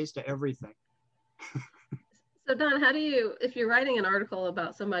bit of taste of everything. So Don, how do you, if you're writing an article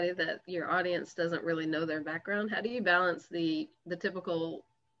about somebody that your audience doesn't really know their background, how do you balance the typical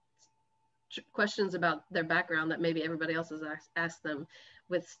questions about their background that maybe everybody else has asked them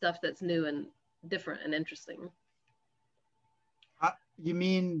with stuff that's new and different and interesting? You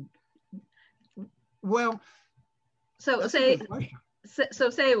mean, well, so say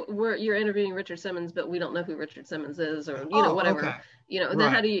you're interviewing Richard Simmons, but we don't know who Richard Simmons is, or you know, whatever. Okay. You know, Right.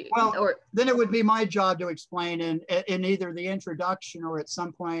 then how do you? Well, or then it would be my job to explain in either the introduction or at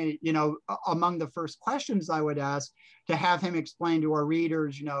some point, you know, among the first questions I would ask to have him explain to our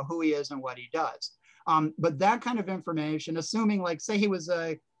readers, you know, who he is and what he does. But that kind of information, assuming like, say he was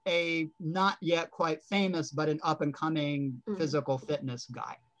a not yet quite famous, but an up and coming physical fitness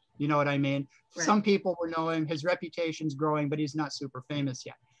guy. You know what I mean? Right. Some people will know him, his reputation's growing, but he's not super famous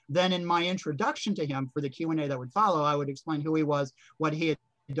yet. Then in my introduction to him for the Q&A that would follow, I would explain who he was, what he had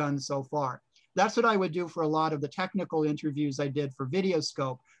done so far. That's what I would do for a lot of the technical interviews I did for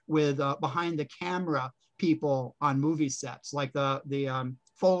Videoscope with behind the camera people on movie sets, like the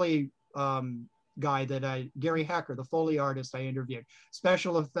Foley guy Gary Hecker, the Foley artist I interviewed,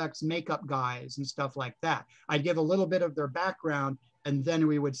 special effects makeup guys and stuff like that. I'd give a little bit of their background and then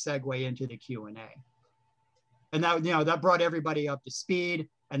we would segue into the Q&A. And that, you know, that brought everybody up to speed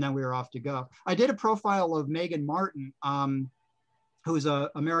and then we were off to go. I did a profile of Megan Martin, who's an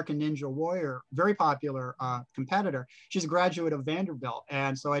American Ninja Warrior, very popular competitor. She's a graduate of Vanderbilt.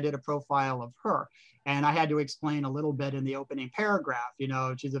 And so I did a profile of her. And I had to explain a little bit in the opening paragraph, you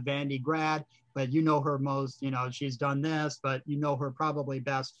know, she's a Vandy grad, but you know her most, you know, she's done this, but you know her probably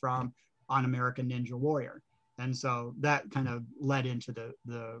best from on American Ninja Warrior. And so that kind of led into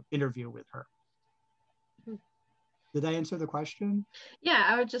the interview with her. Did I answer the question? Yeah,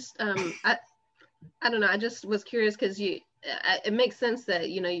 I would just, I don't know. I just was curious because it makes sense that,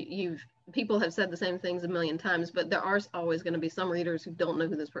 you know, people have said the same things a million times, but there are always going to be some readers who don't know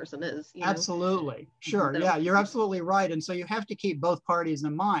who this person is. You know? Absolutely. Sure. Yeah, you're absolutely right. And so you have to keep both parties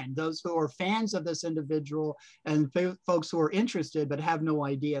in mind, those who are fans of this individual and folks who are interested but have no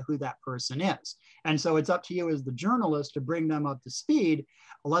idea who that person is. And so it's up to you as the journalist to bring them up to speed,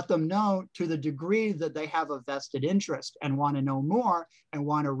 let them know to the degree that they have a vested interest and want to know more and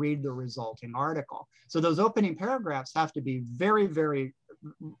want to read the resulting article. So those opening paragraphs have to be very, very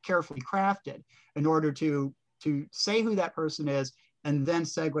carefully crafted in order to say who that person is and then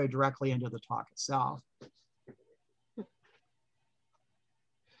segue directly into the talk itself.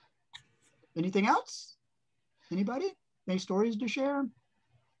 Anything else? Anybody? Any stories to share?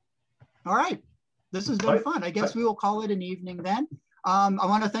 All right. This has been fun. I guess we will call it an evening then. I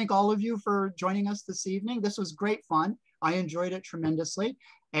want to thank all of you for joining us this evening. This was great fun. I enjoyed it tremendously.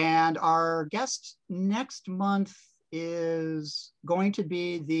 And our guest next month is going to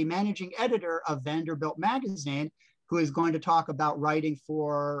be the managing editor of Vanderbilt Magazine, who is going to talk about writing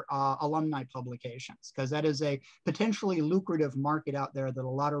for alumni publications, because that is a potentially lucrative market out there that a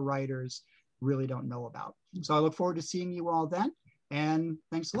lot of writers really don't know about. So I look forward to seeing you all then. And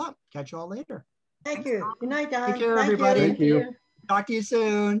thanks a lot. Catch you all later. Thank you. Good night, Don. Take care, everybody. Thank you. Talk to you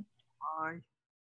soon. Bye.